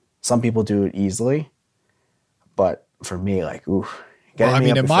me. Some people do it easily, but for me, like, ooh. Well, I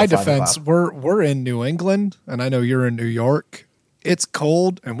mean, in my defense, we're in New England, and I know you're in New York. It's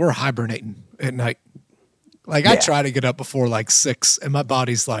cold, and we're hibernating at night. Like, I try to get up before like 6, and my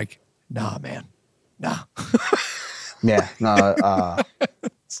body's like, nah, man, nah. Yeah, no.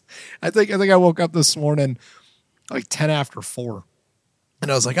 I think I woke up this morning like 10 after 4.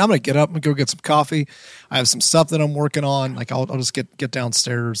 And I was like, I'm going to get up and go get some coffee. I have some stuff that I'm working on. Like, I'll just get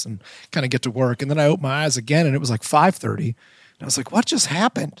downstairs and kind of get to work. And then I opened my eyes again, and it was like 5:30. And I was like, what just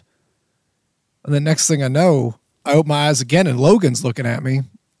happened? And the next thing I know, I open my eyes again, and Logan's looking at me,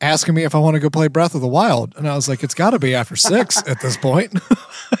 asking me if I want to go play Breath of the Wild. And I was like, it's got to be after 6 at this point.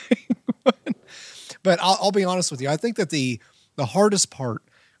 But I'll be honest with you. I think that the hardest part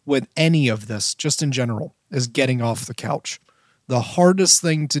with any of this, just in general, is getting off the couch. The hardest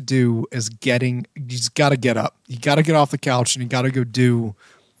thing to do is you just got to get up. You got to get off the couch, and you got to go do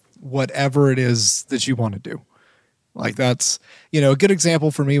whatever it is that you want to do. Like, that's, a good example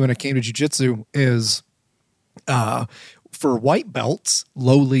for me when it came to jiu-jitsu is for white belts,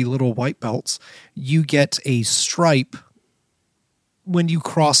 lowly little white belts, you get a stripe when you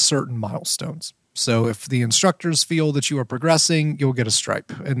cross certain milestones. So if the instructors feel that you are progressing, you'll get a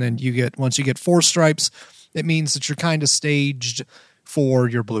stripe. And then once you get 4 stripes, it means that you're kind of staged for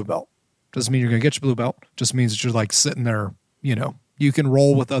your blue belt. Doesn't mean you're going to get your blue belt. Just means that you're like sitting there, you can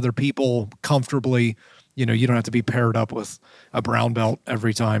roll with other people comfortably. You don't have to be paired up with a brown belt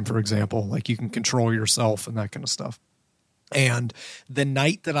every time, for example. Like, you can control yourself and that kind of stuff. And the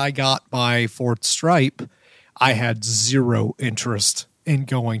night that I got my 4th stripe, I had zero interest in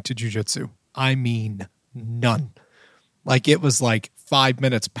going to jiu-jitsu. I mean, none. Like, it was like 5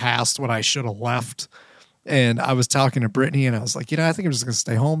 minutes past when I should have left. And I was talking to Brittany, and I was like, I think I'm just going to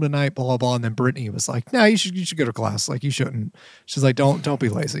stay home tonight, blah, blah, blah. And then Brittany was like, no, you should go to class. Like, you shouldn't. She's like, don't be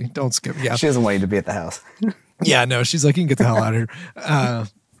lazy. Don't skip. Yeah. She doesn't want you to be at the house. Yeah, no, she's like, you can get the hell out of here.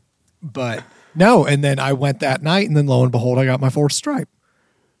 But no. And then I went that night, and then lo and behold, I got my 4th stripe.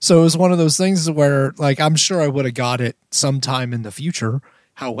 So it was one of those things where, like, I'm sure I would have got it sometime in the future.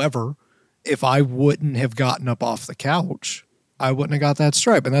 However, if I wouldn't have gotten up off the couch, I wouldn't have got that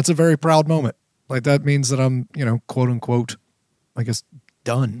stripe. And that's a very proud moment. Like, that means that I'm, quote unquote, I guess,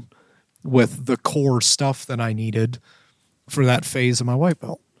 done with the core stuff that I needed for that phase of my white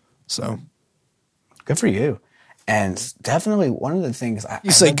belt. So good for you. And definitely one of the things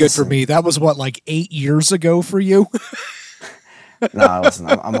you say good for me. That was what, like 8 years ago for you? No, listen,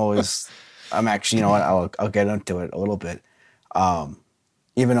 I'm actually, you know what? I'll get into it a little bit.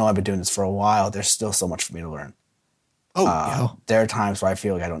 Even though I've been doing this for a while, there's still so much for me to learn. Oh, yeah. There are times where I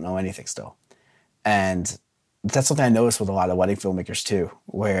feel like I don't know anything still. And that's something I noticed with a lot of wedding filmmakers too,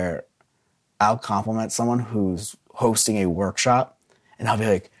 where I'll compliment someone who's hosting a workshop, and I'll be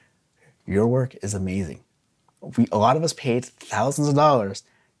like, your work is amazing. A lot of us paid thousands of dollars,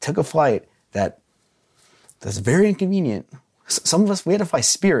 took a flight that's very inconvenient. Some of us, we had to fly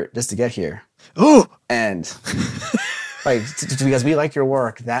Spirit just to get here. Oh, and like, because we like your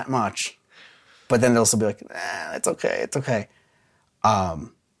work that much, but then they'll still be like, it's okay.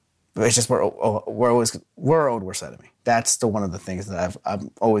 But it's just we're our own worst enemy. That's one of the things that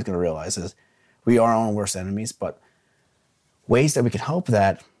I'm always going to realize is we are our own worst enemies. But ways that we can help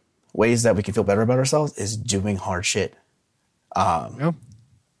that, ways that we can feel better about ourselves, is doing hard shit. Yep.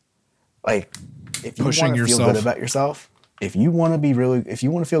 Like if you want Pushing to feel yourself. good about yourself, if you want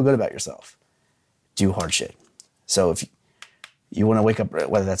to feel good about yourself, do hard shit. So if you want to wake up,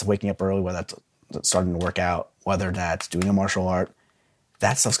 whether that's waking up early, whether that's starting to work out, whether that's doing a martial art,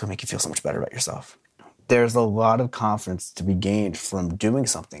 that stuff's going to make you feel so much better about yourself. There's a lot of confidence to be gained from doing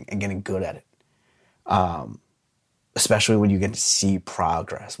something and getting good at it. Especially when you get to see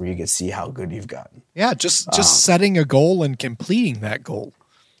progress, where you get to see how good you've gotten. Yeah, just setting a goal and completing that goal.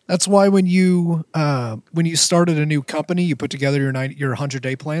 That's why when you started a new company, you put together your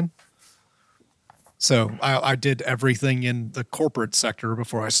 100-day plan. So I did everything in the corporate sector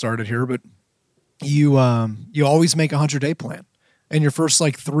before I started here, but you always make a 100-day plan. And your first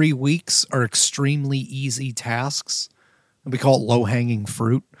 3 weeks are extremely easy tasks. And we call it low-hanging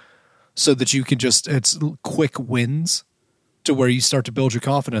fruit, so that you can it's quick wins to where you start to build your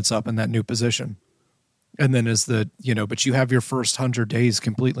confidence up in that new position. And then but you have your first 100 days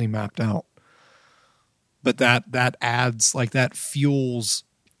completely mapped out. But that adds, that fuels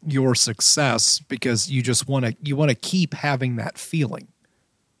your success, because you want to keep having that feeling.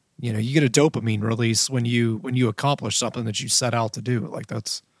 You get a dopamine release when you accomplish something that you set out to do.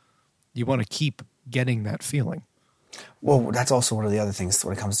 You want to keep getting that feeling. Well, that's also one of the other things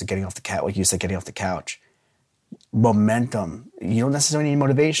when it comes to getting off the couch. Like you said, getting off the couch. Momentum. You don't necessarily need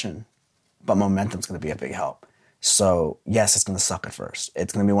motivation, but momentum's going to be a big help. So, yes, it's going to suck at first.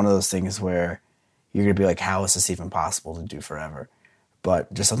 It's going to be one of those things where you're going to be like, how is this even possible to do forever?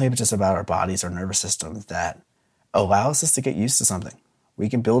 But there's something just about our bodies, our nervous systems, that allows us to get used to something. We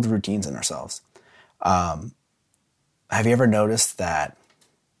can build routines in ourselves. Have you ever noticed that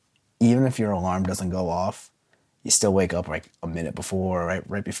even if your alarm doesn't go off, you still wake up a minute before,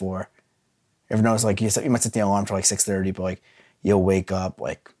 right before? You ever notice you might set the alarm for 6:30, but you'll wake up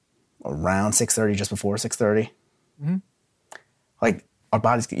around 6:30, just before 6:30? Mm-hmm. Our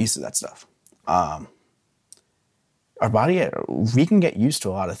bodies get used to that stuff. Our body, we can get used to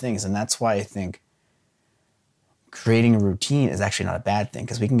a lot of things, and that's why I think creating a routine is actually not a bad thing,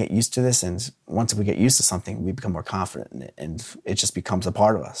 because we can get used to this, and once we get used to something, we become more confident in it, and it just becomes a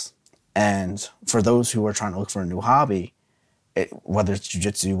part of us. And for those who are trying to look for a new hobby, whether it's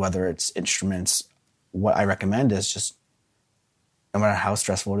jiu-jitsu, whether it's instruments, what I recommend is just, no matter how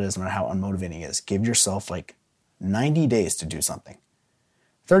stressful it is, no matter how unmotivating it is, give yourself 90 days to do something.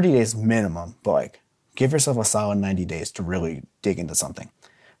 30 days minimum, but give yourself a solid 90 days to really dig into something.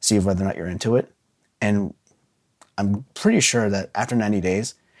 See whether or not you're into it. And I'm pretty sure that after 90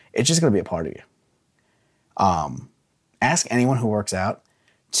 days, it's just going to be a part of you. Ask anyone who works out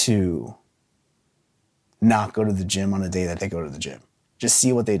to not go to the gym on a day that they go to the gym. Just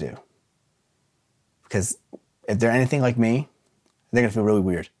see what they do. Because if they're anything like me, they're going to feel really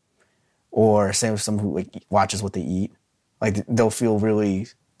weird. Or same with someone who watches what they eat. They'll feel really,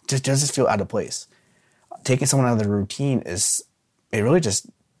 just feel out of place. Taking someone out of their routine it really just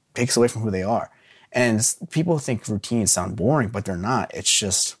takes away from who they are. And people think routines sound boring, but they're not. It's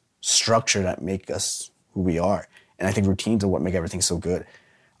just structure that make us who we are. And I think routines are what make everything so good.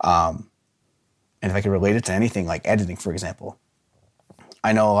 And if I could relate it to anything like editing, for example,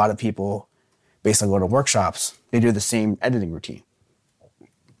 I know a lot of people, based on going to workshops, they do the same editing routine.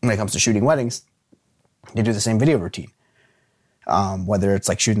 When it comes to shooting weddings, they do the same video routine. Whether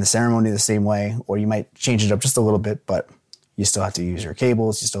it's shooting the ceremony the same way, or you might change it up just a little bit, but you still have to use your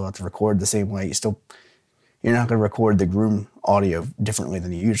cables. You still have to record the same way. You're not going to record the groom audio differently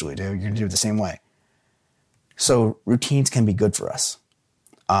than you usually do. You're going to do it the same way. So routines can be good for us,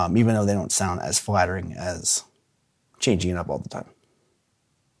 even though they don't sound as flattering as changing it up all the time.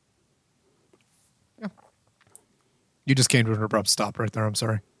 Yeah. You just came to an abrupt stop right there. I'm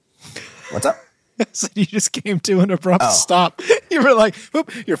sorry. What's up? I said you just came to an abrupt stop. You were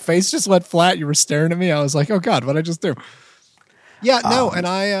whoop, your face just went flat. You were staring at me. I was like, oh God, what'd I just do? Yeah, no, and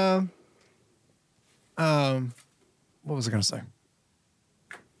I, what was I going to say?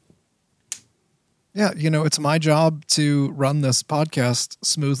 Yeah, it's my job to run this podcast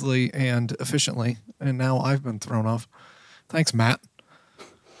smoothly and efficiently, and now I've been thrown off. Thanks, Matt.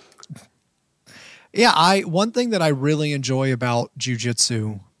 Yeah, one thing that I really enjoy about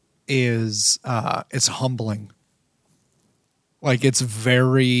jujitsu is it's humbling. Like it's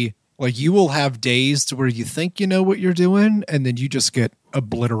very like you will have days to where you think you know what you're doing and then you just get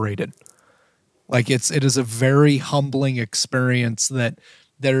obliterated. Like it is a very humbling experience that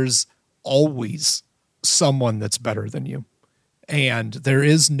there's always someone that's better than you. And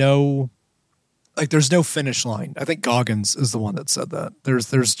there's no finish line. I think Goggins is the one that said that.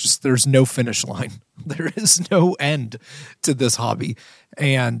 There's no finish line. There is no end to this hobby.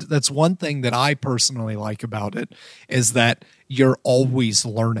 And that's one thing that I personally like about it is that you're always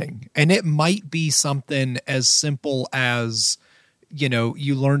learning. And it might be something as simple as,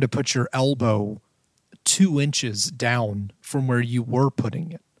 you learn to put your elbow 2 inches down from where you were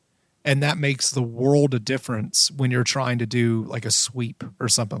putting it. And that makes the world of difference when you're trying to do like a sweep or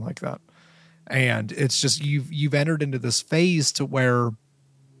something like that. And it's just you've entered into this phase to where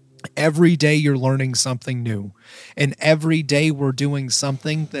every day you're learning something new. And every day we're doing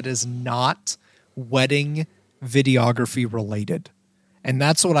something that is not wedding videography related. And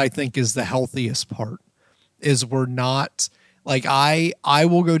that's what I think is the healthiest part, is we're not like I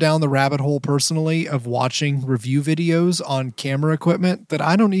will go down the rabbit hole personally of watching review videos on camera equipment that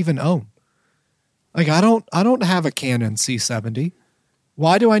I don't even own. Like I don't have a Canon C70.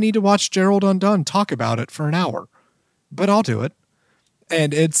 Why do I need to watch Gerald Undone talk about it for an hour? But I'll do it.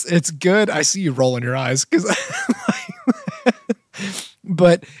 And it's good. I see you rolling your eyes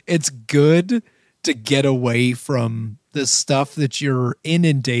but it's good to get away from the stuff that you're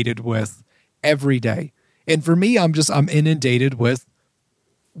inundated with every day. And for me, I'm inundated with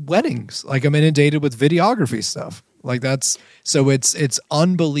weddings. Like I'm inundated with videography stuff. Like so it's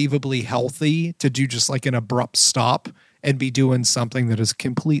unbelievably healthy to do just like an abrupt stop and be doing something that is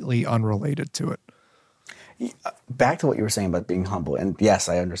completely unrelated to it. Back to what you were saying about being humble. And yes,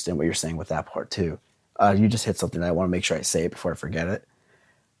 I understand what you're saying with that part too. You just hit something. I want to make sure I say it before I forget it.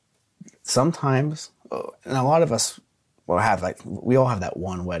 Sometimes, and a lot of us will have we all have that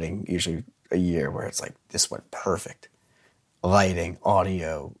one wedding, usually a year, where it's like, this went perfect. Lighting,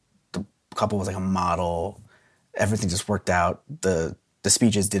 audio, the couple was like a model. Everything just worked out. The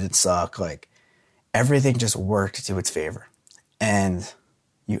speeches didn't suck. Like everything just worked to its favor. And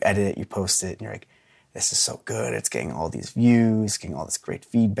you edit it, you post it, and you're like, this is so good. It's getting all these views, getting all this great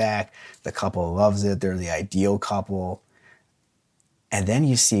feedback. The couple loves it. They're the ideal couple. And then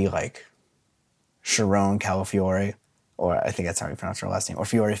you see like Sharon Calafiore, or I think that's how you pronounce her last name, or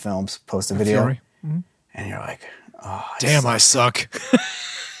Fiore Films post a video. Mm-hmm. And you're like, oh, damn, I suck.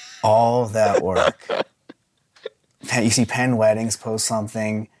 All that work. You see Penn Weddings post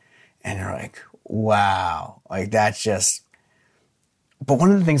something and you're like, wow, like that's just. But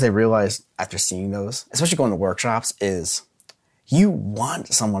one of the things I realized after seeing those, especially going to workshops, is you want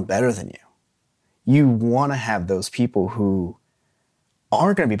someone better than you. You want to have those people who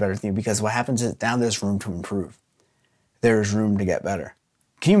are going to be better than you, because what happens is now there's room to improve. There's room to get better.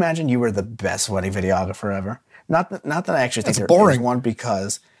 Can you imagine you were the best wedding videographer ever? Not that I actually think there is one,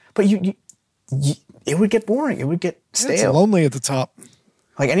 but you it would get boring. It would get stale. It's lonely at the top.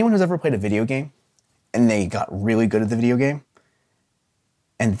 Like anyone who's ever played a video game and they got really good at the video game,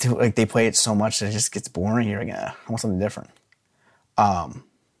 and they play it so much that it just gets boring. You're like, I want something different.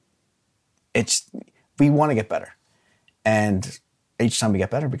 We want to get better. And each time we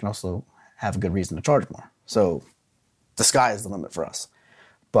get better, we can also have a good reason to charge more. So the sky is the limit for us.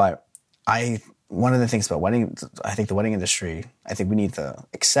 But one of the things about I think the wedding industry, I think we need to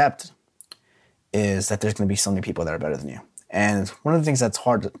accept is that there's going to be so many people that are better than you. And one of the things that's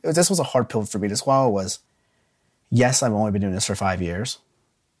hard, this was a hard pill for me to swallow, was, yes, I've only been doing this for 5 years,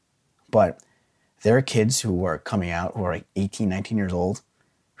 but there are kids who are coming out who are like 18, 19 years old,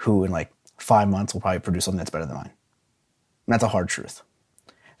 who in like 5 months will probably produce something that's better than mine. And that's a hard truth.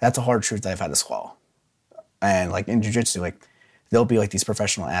 That's a hard truth that I've had to swallow. And like in jiu-jitsu, like there'll be like these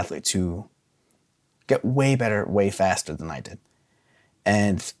professional athletes who get way better, way faster than I did.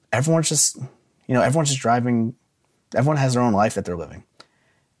 And everyone's just driving, everyone has their own life that they're living.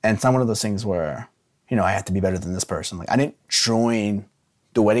 And it's not one of those things where, I have to be better than this person. Like I didn't join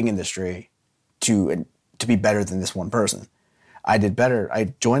the wedding industry to be better than this one person. I did better.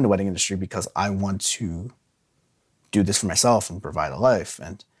 I joined the wedding industry because I want to do this for myself and provide a life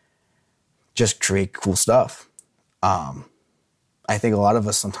and just create cool stuff. I think a lot of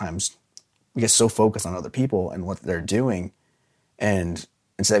us sometimes we get so focused on other people and what they're doing, and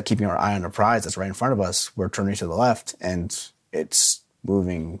instead of keeping our eye on the prize that's right in front of us, we're turning to the left and it's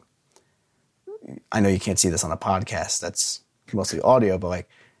moving. I know you can't see this on a podcast, that's mostly audio, but like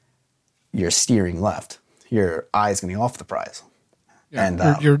you're steering left. Your eye is getting off the prize. Yeah,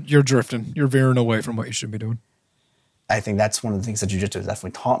 And you're drifting. You're veering away from what you should be doing. I think that's one of the things that jiu-jitsu has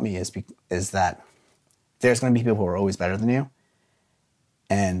definitely taught me is that there's going to be people who are always better than you.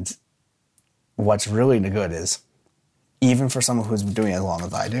 And what's really good is, even for someone who's been doing it as long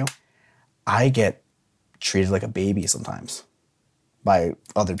as I do, I get treated like a baby sometimes by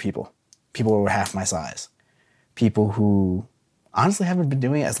other people. People who are half my size. People who honestly haven't been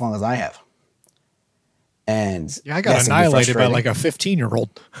doing it as long as I have. And yeah, I got annihilated by like a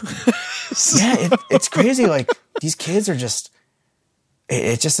 15-year-old. Yeah, it's crazy. Like, these kids are just,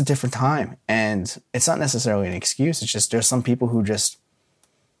 it's just a different time. And it's not necessarily an excuse. It's just there's some people who just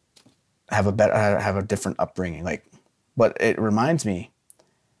have a different upbringing. Like, but it reminds me,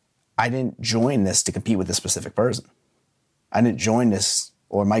 I didn't join this to compete with this specific person. I didn't join this,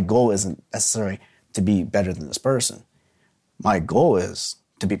 or my goal isn't necessarily to be better than this person. My goal is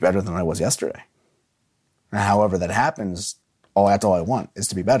to be better than I was yesterday. And however that happens, that's all I want, is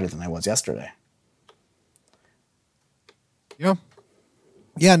to be better than I was yesterday. Yeah.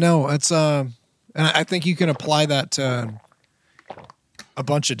 Yeah, no, it's and I think you can apply that to a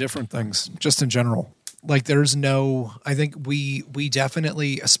bunch of different things, just in general. Like, I think we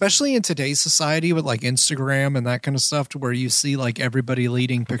definitely, especially in today's society with like Instagram and that kind of stuff, to where you see like everybody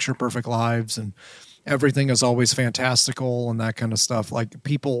leading picture perfect lives and everything is always fantastical and that kind of stuff. Like,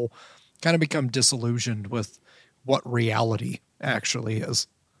 people kind of become disillusioned with what reality actually is.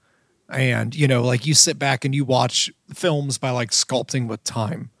 And, like, you sit back and you watch films by like Sculpting with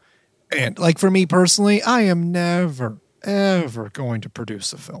Time. And like, for me personally, I am never, ever going to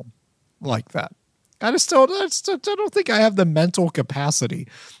produce a film like that. I don't think I have the mental capacity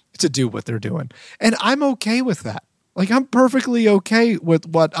to do what they're doing. And I'm okay with that. Like, I'm perfectly okay with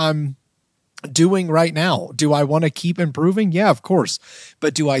what I'm doing right now. Do I want to keep improving? Yeah, of course.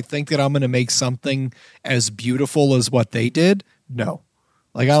 But do I think that I'm going to make something as beautiful as what they did? No.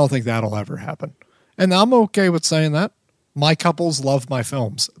 Like, I don't think that'll ever happen. And I'm okay with saying that. My couples love my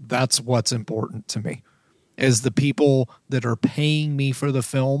films. That's what's important to me, is the people that are paying me for the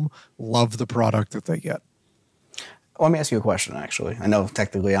film love the product that they get. Well, let me ask you a question, actually. I know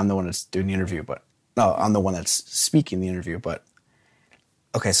technically I'm the one that's doing the interview, but no, I'm the one that's speaking the interview, but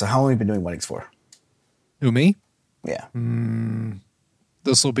okay, so how long have you been doing weddings for? Who, me? Yeah.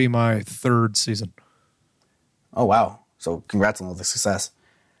 This will be my 3rd season. Oh, wow. So congrats on all the success.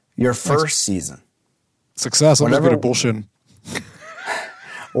 Your first season. Success. I'm just good at bullshitting.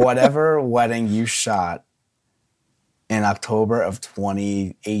 Whatever wedding you shot in October of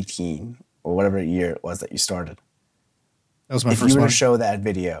 2018, or whatever year it was that you started. That was my first one. If you were one. to show that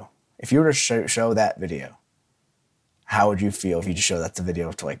video, how would you feel if you just showed that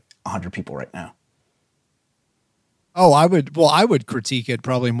video to like 100 people right now? Oh, I would critique it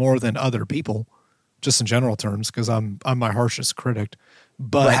probably more than other people, just in general terms, because I'm my harshest critic.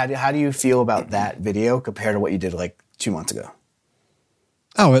 But how do you feel about that video compared to what you did like 2 months ago?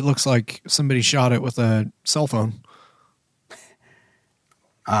 Oh, it looks like somebody shot it with a cell phone.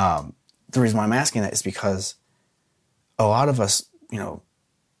 The reason why I'm asking that is because a lot of us,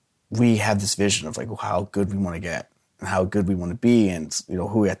 we have this vision of like how good we want to get and how good we want to be, and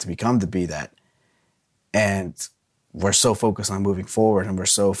who we have to become to be that. And we're so focused on moving forward, and we're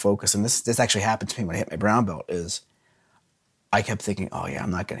so focused. And this actually happened to me when I hit my brown belt. Is I kept thinking, oh yeah, I'm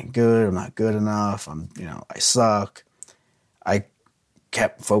not getting good. I'm not good enough. I suck. I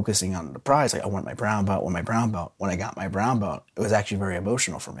kept focusing on the prize. Like, I want my brown belt. When I got my brown belt, it was actually very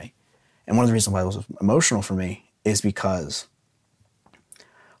emotional for me. And one of the reasons why it was emotional for me is because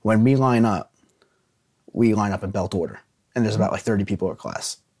when we line up in belt order, and there's about like 30 people in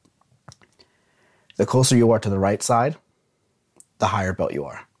class. The closer you are to the right side, the higher belt you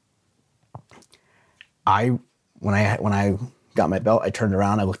are. When I got my belt, I turned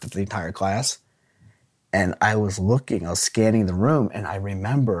around, I looked at the entire class, and I was scanning the room, and I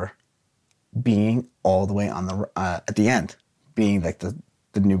remember being all the way on the at the end, being like the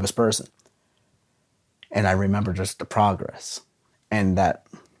newest person. And I remember just the progress. And that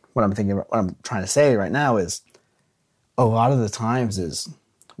what I'm trying to say right now is a lot of the times is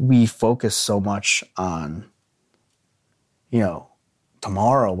we focus so much on,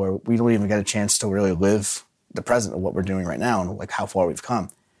 tomorrow, where we don't even get a chance to really live the present of what we're doing right now and like how far we've come.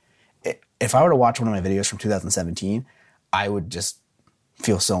 If I were to watch one of my videos from 2017, I would just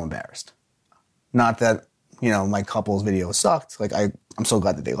feel so embarrassed. Not that, my couple's video sucked. Like, I'm so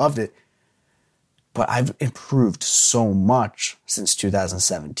glad that they loved it. But I've improved so much since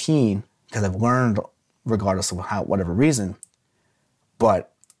 2017 because I've learned regardless of whatever reason.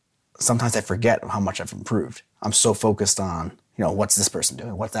 But sometimes I forget how much I've improved. I'm so focused on, what's this person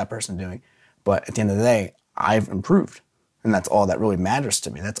doing? What's that person doing? But at the end of the day, I've improved. And that's all that really matters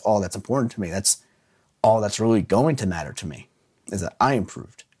to me. That's all that's important to me. That's all that's really going to matter to me, is that I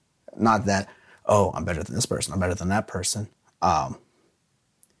improved. Not that, oh, I'm better than this person, I'm better than that person.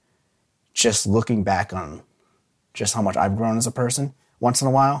 Just looking back on just how much I've grown as a person once in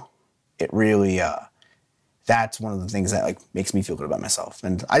a while, it really, that's one of the things that like makes me feel good about myself.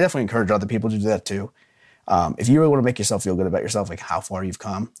 And I definitely encourage other people to do that too. If you really want to make yourself feel good about yourself, like how far you've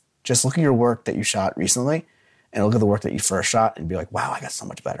come, just look at your work that you shot recently and look at the work that you first shot and be like, wow, I got so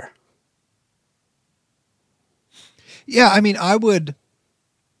much better. Yeah, I mean, I would,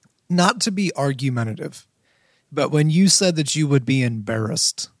 not to be argumentative, but when you said that you would be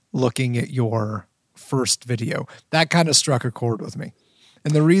embarrassed looking at your first video, that kind of struck a chord with me.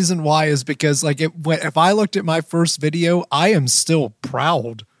 And the reason why is because like if I looked at my first video, I am still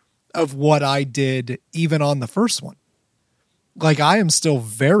proud of what I did even on the first one. Like I am still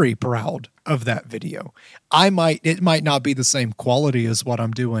very proud of that video. It might not be the same quality as what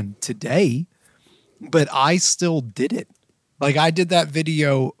I'm doing today, but I still did it. Like I did that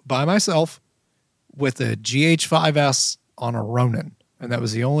video by myself with a GH5S on a Ronin. And that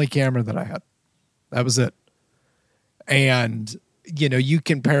was the only camera that I had. That was it. And, you know, you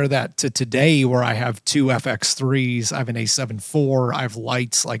compare that to today where I have two FX3s, I have an A7 IV, I have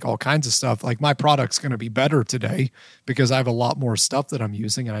lights, like all kinds of stuff. Like my product's going to be better today because I have a lot more stuff that I'm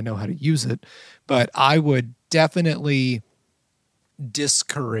using and I know how to use it. But I would definitely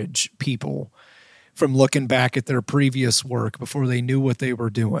discourage people from looking back at their previous work before they knew what they were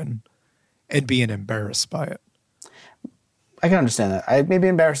doing and being embarrassed by it. I can understand that. Maybe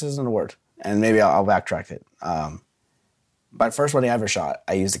embarrassed isn't a word, and maybe I'll backtrack it. But first wedding I ever shot,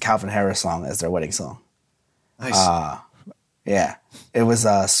 I used a Calvin Harris song as their wedding song. Nice. Yeah. It was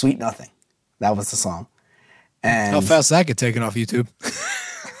Sweet Nothing. That was the song. And how fast that get taken off YouTube?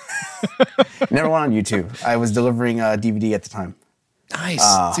 Never went on YouTube. I was delivering a DVD at the time. Nice.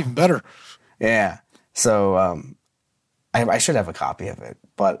 It's even better. Yeah. So I should have a copy of it,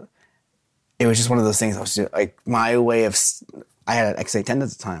 but it was just one of those things. I was just, like my way of, I had an X810 at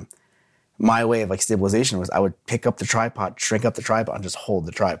the time. My way of like stabilization was I would pick up the tripod, shrink up the tripod, and just hold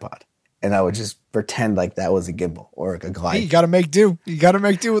the tripod, and I would just pretend like that was a gimbal or like a glide. Hey, you got to make do. You got to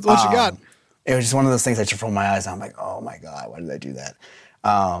make do with what you got. It was just one of those things I just rolled my eyes and I'm like, oh my God, why did I do that?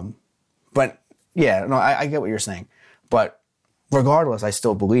 But yeah, no, I get what you're saying. But regardless, I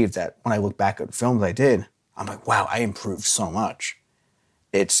still believe that when I look back at films I did, I'm like, wow, I improved so much.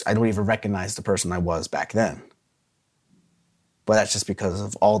 I don't even recognize the person I was back then. But that's just because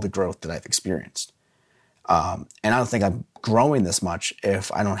of all the growth that I've experienced. And I don't think I'm growing this much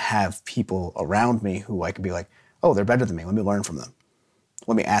if I don't have people around me who I could be like, oh, they're better than me. Let me learn from them.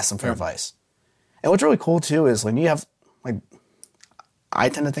 Let me ask them for advice. And what's really cool too is when you have, like, I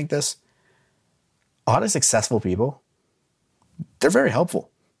tend to think this, a lot of successful people, they're very helpful.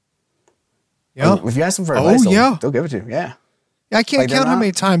 Yeah. If you ask them for advice, they'll give it to you. Yeah. I can't count how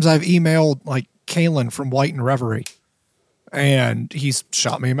many times I've emailed like Kalen from White and Reverie, and he's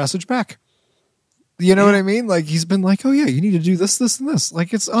shot me a message back. You know what I mean? Like he's been like, oh yeah, you need to do this, this, and this.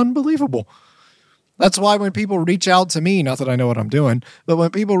 Like it's unbelievable. That's why when people reach out to me, not that I know what I'm doing, but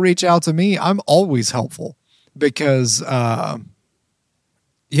when people reach out to me, I'm always helpful because, like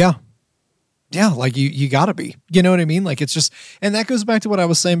you gotta be, you know what I mean? Like it's just, and that goes back to what I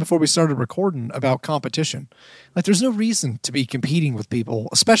was saying before we started recording about competition. Like there's no reason to be competing with people,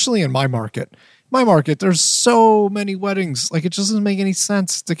 especially in my market. My market, there's so many weddings. Like it just doesn't make any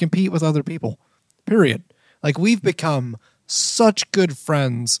sense to compete with other people, period. Like we've become such good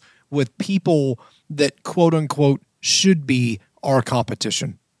friends with people that quote unquote should be our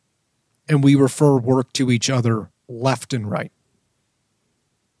competition. And we refer work to each other left and right.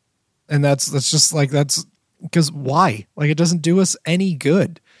 And that's just like, that's because why? Like it doesn't do us any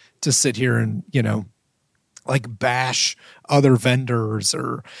good to sit here and, you know, like bash other vendors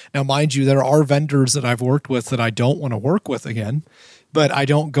or now mind you, there are vendors that I've worked with that I don't want to work with again, but I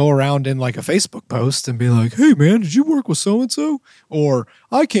don't go around in like a Facebook post and be like, hey man, did you work with so-and-so? Or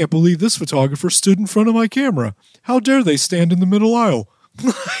I can't believe this photographer stood in front of my camera. How dare they stand in the middle aisle?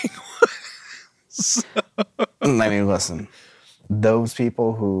 I mean, listen, those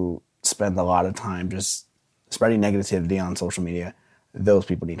people who spend a lot of time just spreading negativity on social media, those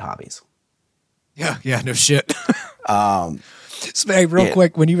people need hobbies. Yeah, no shit. So, hey, real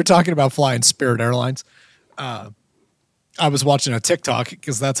quick, when you were talking about flying Spirit Airlines, I was watching a TikTok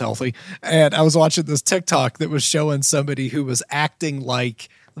because that's healthy. And I was watching this TikTok that was showing somebody who was acting like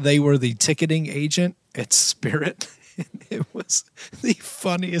they were the ticketing agent at Spirit. And it was the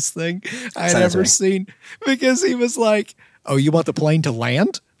funniest thing I'd ever seen because he was like, oh, you want the plane to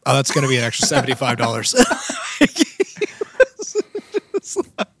land? Oh, that's going to be an extra $75.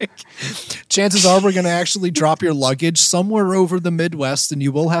 Chances are we're going to actually drop your luggage somewhere over the Midwest, and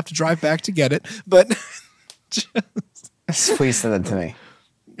you will have to drive back to get it. But Please send it to me.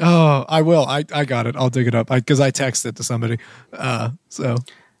 oh, I will. I got it. I'll dig it up because I texted it to somebody. So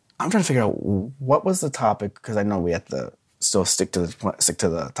I'm trying to figure out what was the topic, because I know we have to still stick to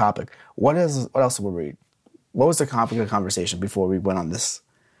the topic. What else were we? What was the topic of the conversation before we went on this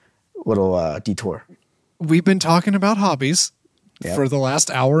little detour? we've been talking about hobbies Yep. for the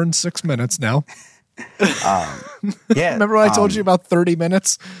last hour and 6 minutes now. Yeah. Remember I told you about 30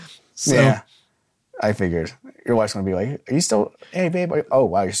 minutes? So, Yeah. I figured your wife's gonna be like, "Are you still? Hey, babe. Oh,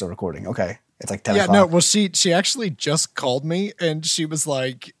 wow, you're still recording. Okay, it's like 10 yeah, o'clock." no. Well, she actually just called me and she was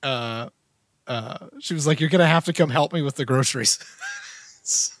like, "You're gonna have to come help me with the groceries."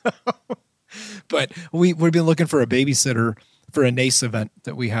 So, but we've been looking for a babysitter for a NACE event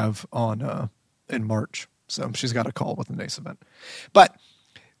that we have on in March. So she's got a call with the NACE event. But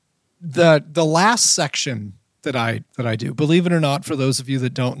the last section that I do, believe it or not, for those of you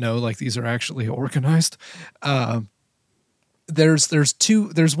that don't know, like these are actually organized.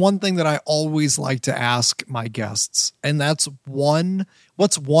 There's one thing that I always like to ask my guests, and that's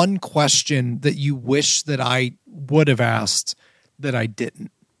what's one question that you wish that I would have asked that I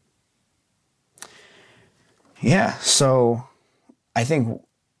didn't? Yeah. So I think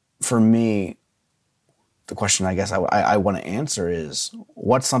for me, the question I guess I want to answer is,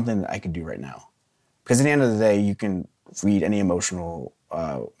 what's something that I can do right now? Because at the end of the day, you can read any motivational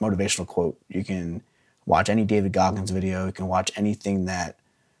quote. You can watch any David Goggins video. You can watch anything that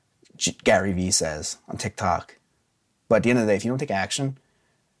Gary Vee says on TikTok. But at the end of the day, if you don't take action,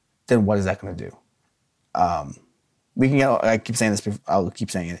 then what is that going to do? I keep saying this, I'll keep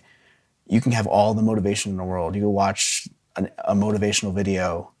saying it. You can have all the motivation in the world. You can watch a motivational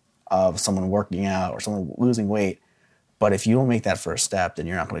video of someone working out or someone losing weight. But if you don't make that first step, then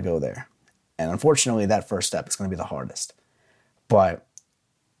you're not going to go there. And unfortunately, that first step is going to be the hardest. But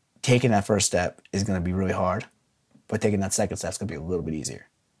taking that first step is going to be really hard. But taking that second step is going to be a little bit easier.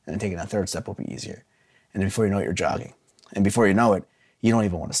 And then taking that third step will be easier. And then before you know it, you're jogging. And before you know it, you don't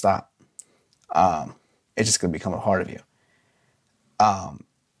even want to stop. It's just going to become a part of you.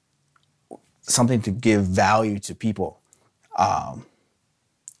 Something to give value to people.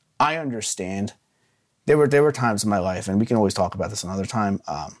 I understand. There were times in my life, and we can always talk about this another time.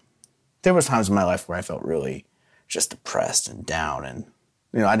 There was times in my life where I felt really just depressed and down, and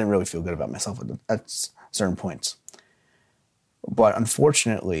I didn't really feel good about myself at certain points. But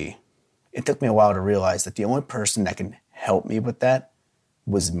unfortunately, it took me a while to realize that the only person that can help me with that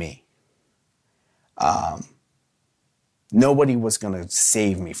was me. Nobody was going to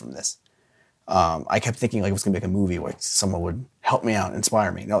save me from this. I kept thinking like it was going to be like a movie where someone would help me out,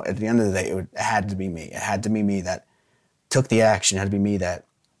 inspire me. No, at the end of the day, it had to be me. It had to be me that took the action. It had to be me that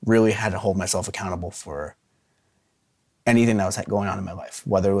really had to hold myself accountable for anything that was going on in my life,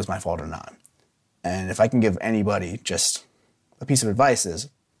 whether it was my fault or not. And if I can give anybody just a piece of advice is,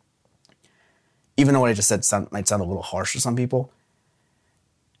 even though what I just said might sound a little harsh to some people,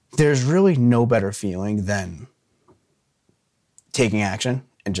 there's really no better feeling than taking action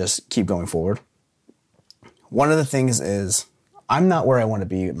and just keep going forward. One of the things is, I'm not where I want to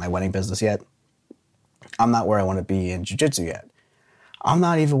be in my wedding business yet. I'm not where I want to be in jiu-jitsu yet. I'm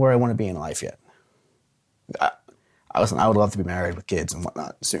not even where I want to be in life yet. I would love to be married with kids and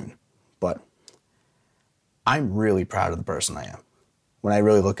whatnot soon, but I'm really proud of the person I am. When I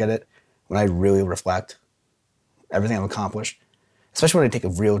really look at it, when I really reflect everything I've accomplished, especially when I take a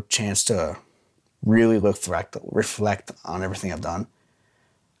real chance to really reflect on everything I've done.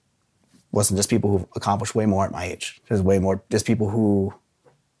 Listen, there's people who've accomplished way more at my age. There's people who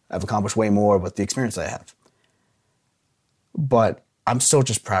have accomplished way more with the experience I have. But I'm still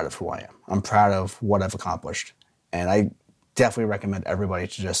just proud of who I am. I'm proud of what I've accomplished. And I definitely recommend everybody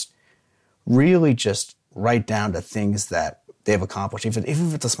to just really just write down the things that they've accomplished, even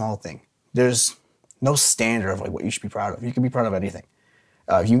if it's a small thing. There's no standard of like what you should be proud of. You can be proud of anything.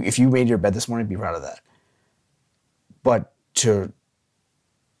 If you made your bed this morning, be proud of that. But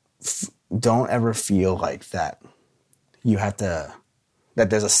don't ever feel like that you have to, that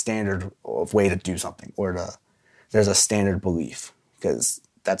there's a standard of way to do something, or there's a standard belief, because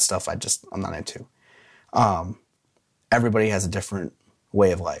that stuff I'm not into. Everybody has a different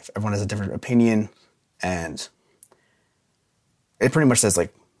way of life. Everyone has a different opinion, and it pretty much says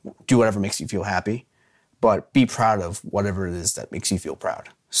like, do whatever makes you feel happy, but be proud of whatever it is that makes you feel proud.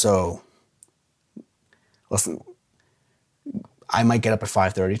 So, listen, I might get up at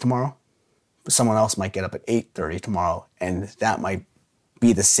 5:30 tomorrow, but someone else might get up at 8:30 tomorrow, and that might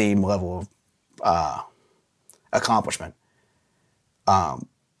be the same level of accomplishment.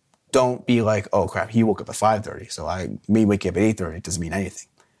 don't be like, oh crap, he woke up at 5:30, so me waking up at 8:30 doesn't mean anything.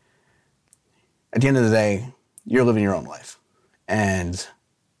 At the end of the day, you're living your own life. And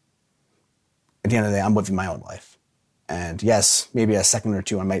at the end of the day, I'm living my own life. And yes, maybe a second or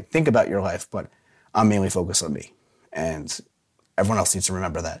two I might think about your life, but I'm mainly focused on me. And everyone else needs to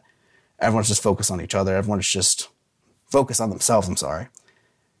remember that. Everyone's just focused on each other. Everyone's just focused on themselves,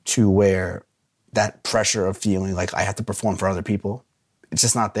 to where that pressure of feeling like I have to perform for other people, it's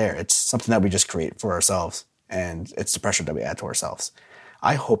just not there. It's something that we just create for ourselves, and it's the pressure that we add to ourselves.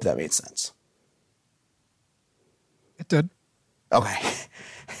 I hope that made sense. It did. Okay.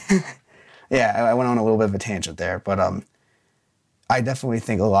 Yeah, I went on a little bit of a tangent there, but I definitely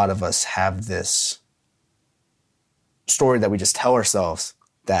think a lot of us have this story that we just tell ourselves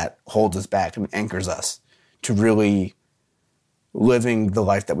that holds us back and anchors us to really living the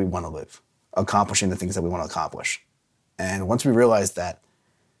life that we want to live, accomplishing the things that we want to accomplish. And once we realize that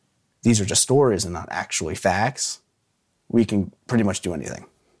these are just stories and not actually facts, we can pretty much do anything.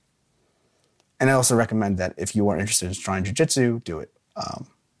 And I also recommend that if you are interested in trying jiu-jitsu, do it.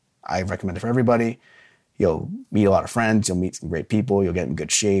 I recommend it for everybody. You'll meet a lot of friends. You'll meet some great people. You'll get in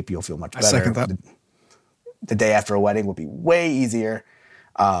good shape. You'll feel much better. I second that. The day after a wedding will be way easier.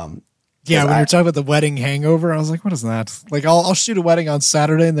 Yeah, when you're talking about the wedding hangover, I was like, what is that? Like, I'll shoot a wedding on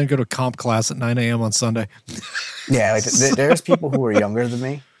Saturday and then go to comp class at 9 a.m. on Sunday. Yeah, like there's people who are younger than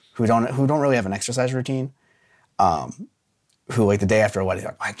me who don't really have an exercise routine, who like the day after a wedding,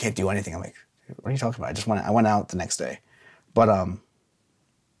 like, I can't do anything. I'm like, what are you talking about? I went out the next day. But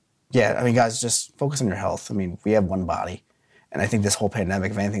yeah, I mean, guys, just focus on your health. I mean, we have one body. And I think this whole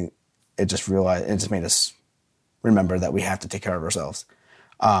pandemic, if anything, it just made us remember that we have to take care of ourselves.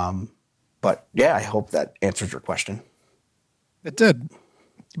 But yeah, I hope that answers your question. It did.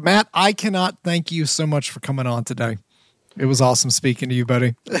 Matt, I cannot thank you so much for coming on today. It was awesome speaking to you,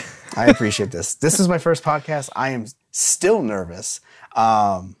 buddy. I appreciate this. This is my first podcast. I am still nervous.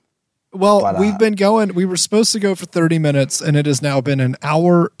 We've been going, we were supposed to go for 30 minutes and it has now been an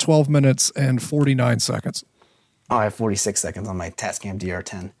hour, 12 minutes and 49 seconds. Oh, I have 46 seconds on my Tascam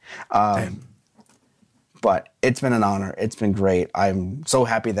DR10. But it's been an honor. It's been great. I'm so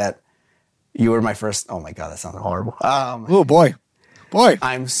happy that you were my first. Oh my God, that sounded horrible. Oh boy.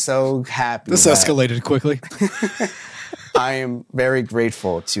 I'm so happy. This escalated quickly. I am very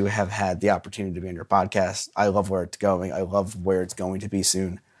grateful to have had the opportunity to be on your podcast. I love where it's going. I love where it's going to be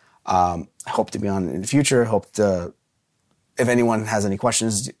soon. I hope to be on in the future. If anyone has any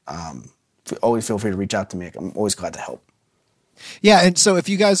questions, always feel free to reach out to me. I'm always glad to help. Yeah, and so if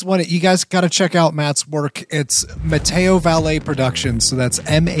you guys want it, you guys got to check out Matt's work. It's Mateo Valle Productions. So that's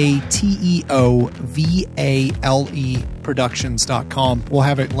MATEOVALE Productions.com. We'll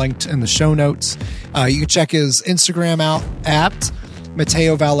have it linked in the show notes. You can check his Instagram out at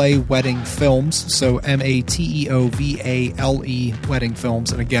Mateo Valle Wedding Films. So MATEOVALE Wedding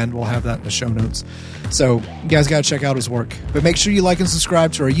Films. And again, we'll have that in the show notes. So you guys got to check out his work. But make sure you like and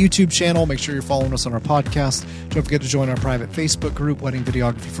subscribe to our YouTube channel. Make sure you're following us on our podcast. Don't forget to join our private Facebook group, Wedding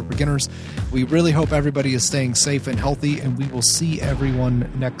Videography for Beginners. We really hope everybody is staying safe and healthy, and we will see everyone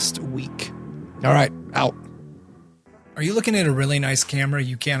next week. All right, out. Are you looking at a really nice camera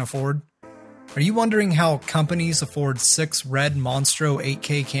you can't afford? Are you wondering how companies afford 6 Red Monstro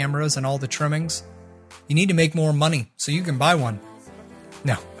 8K cameras and all the trimmings? You need to make more money so you can buy one.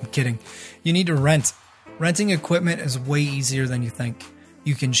 No, I'm kidding. You need to rent. Renting equipment is way easier than you think.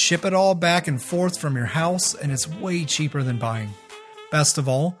 You can ship it all back and forth from your house, and it's way cheaper than buying. Best of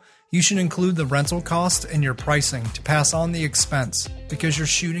all, you should include the rental cost in your pricing to pass on the expense because you're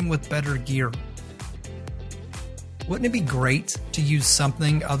shooting with better gear. Wouldn't it be great to use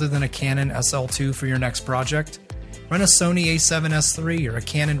something other than a Canon SL2 for your next project? Rent a Sony a7S III or a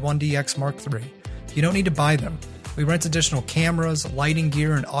Canon 1DX Mark III. You don't need to buy them. We rent additional cameras, lighting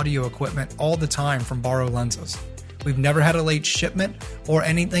gear, and audio equipment all the time from Borrow Lenses. We've never had a late shipment or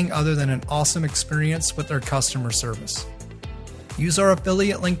anything other than an awesome experience with our customer service. Use our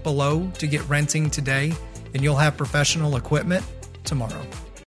affiliate link below to get renting today, and you'll have professional equipment tomorrow.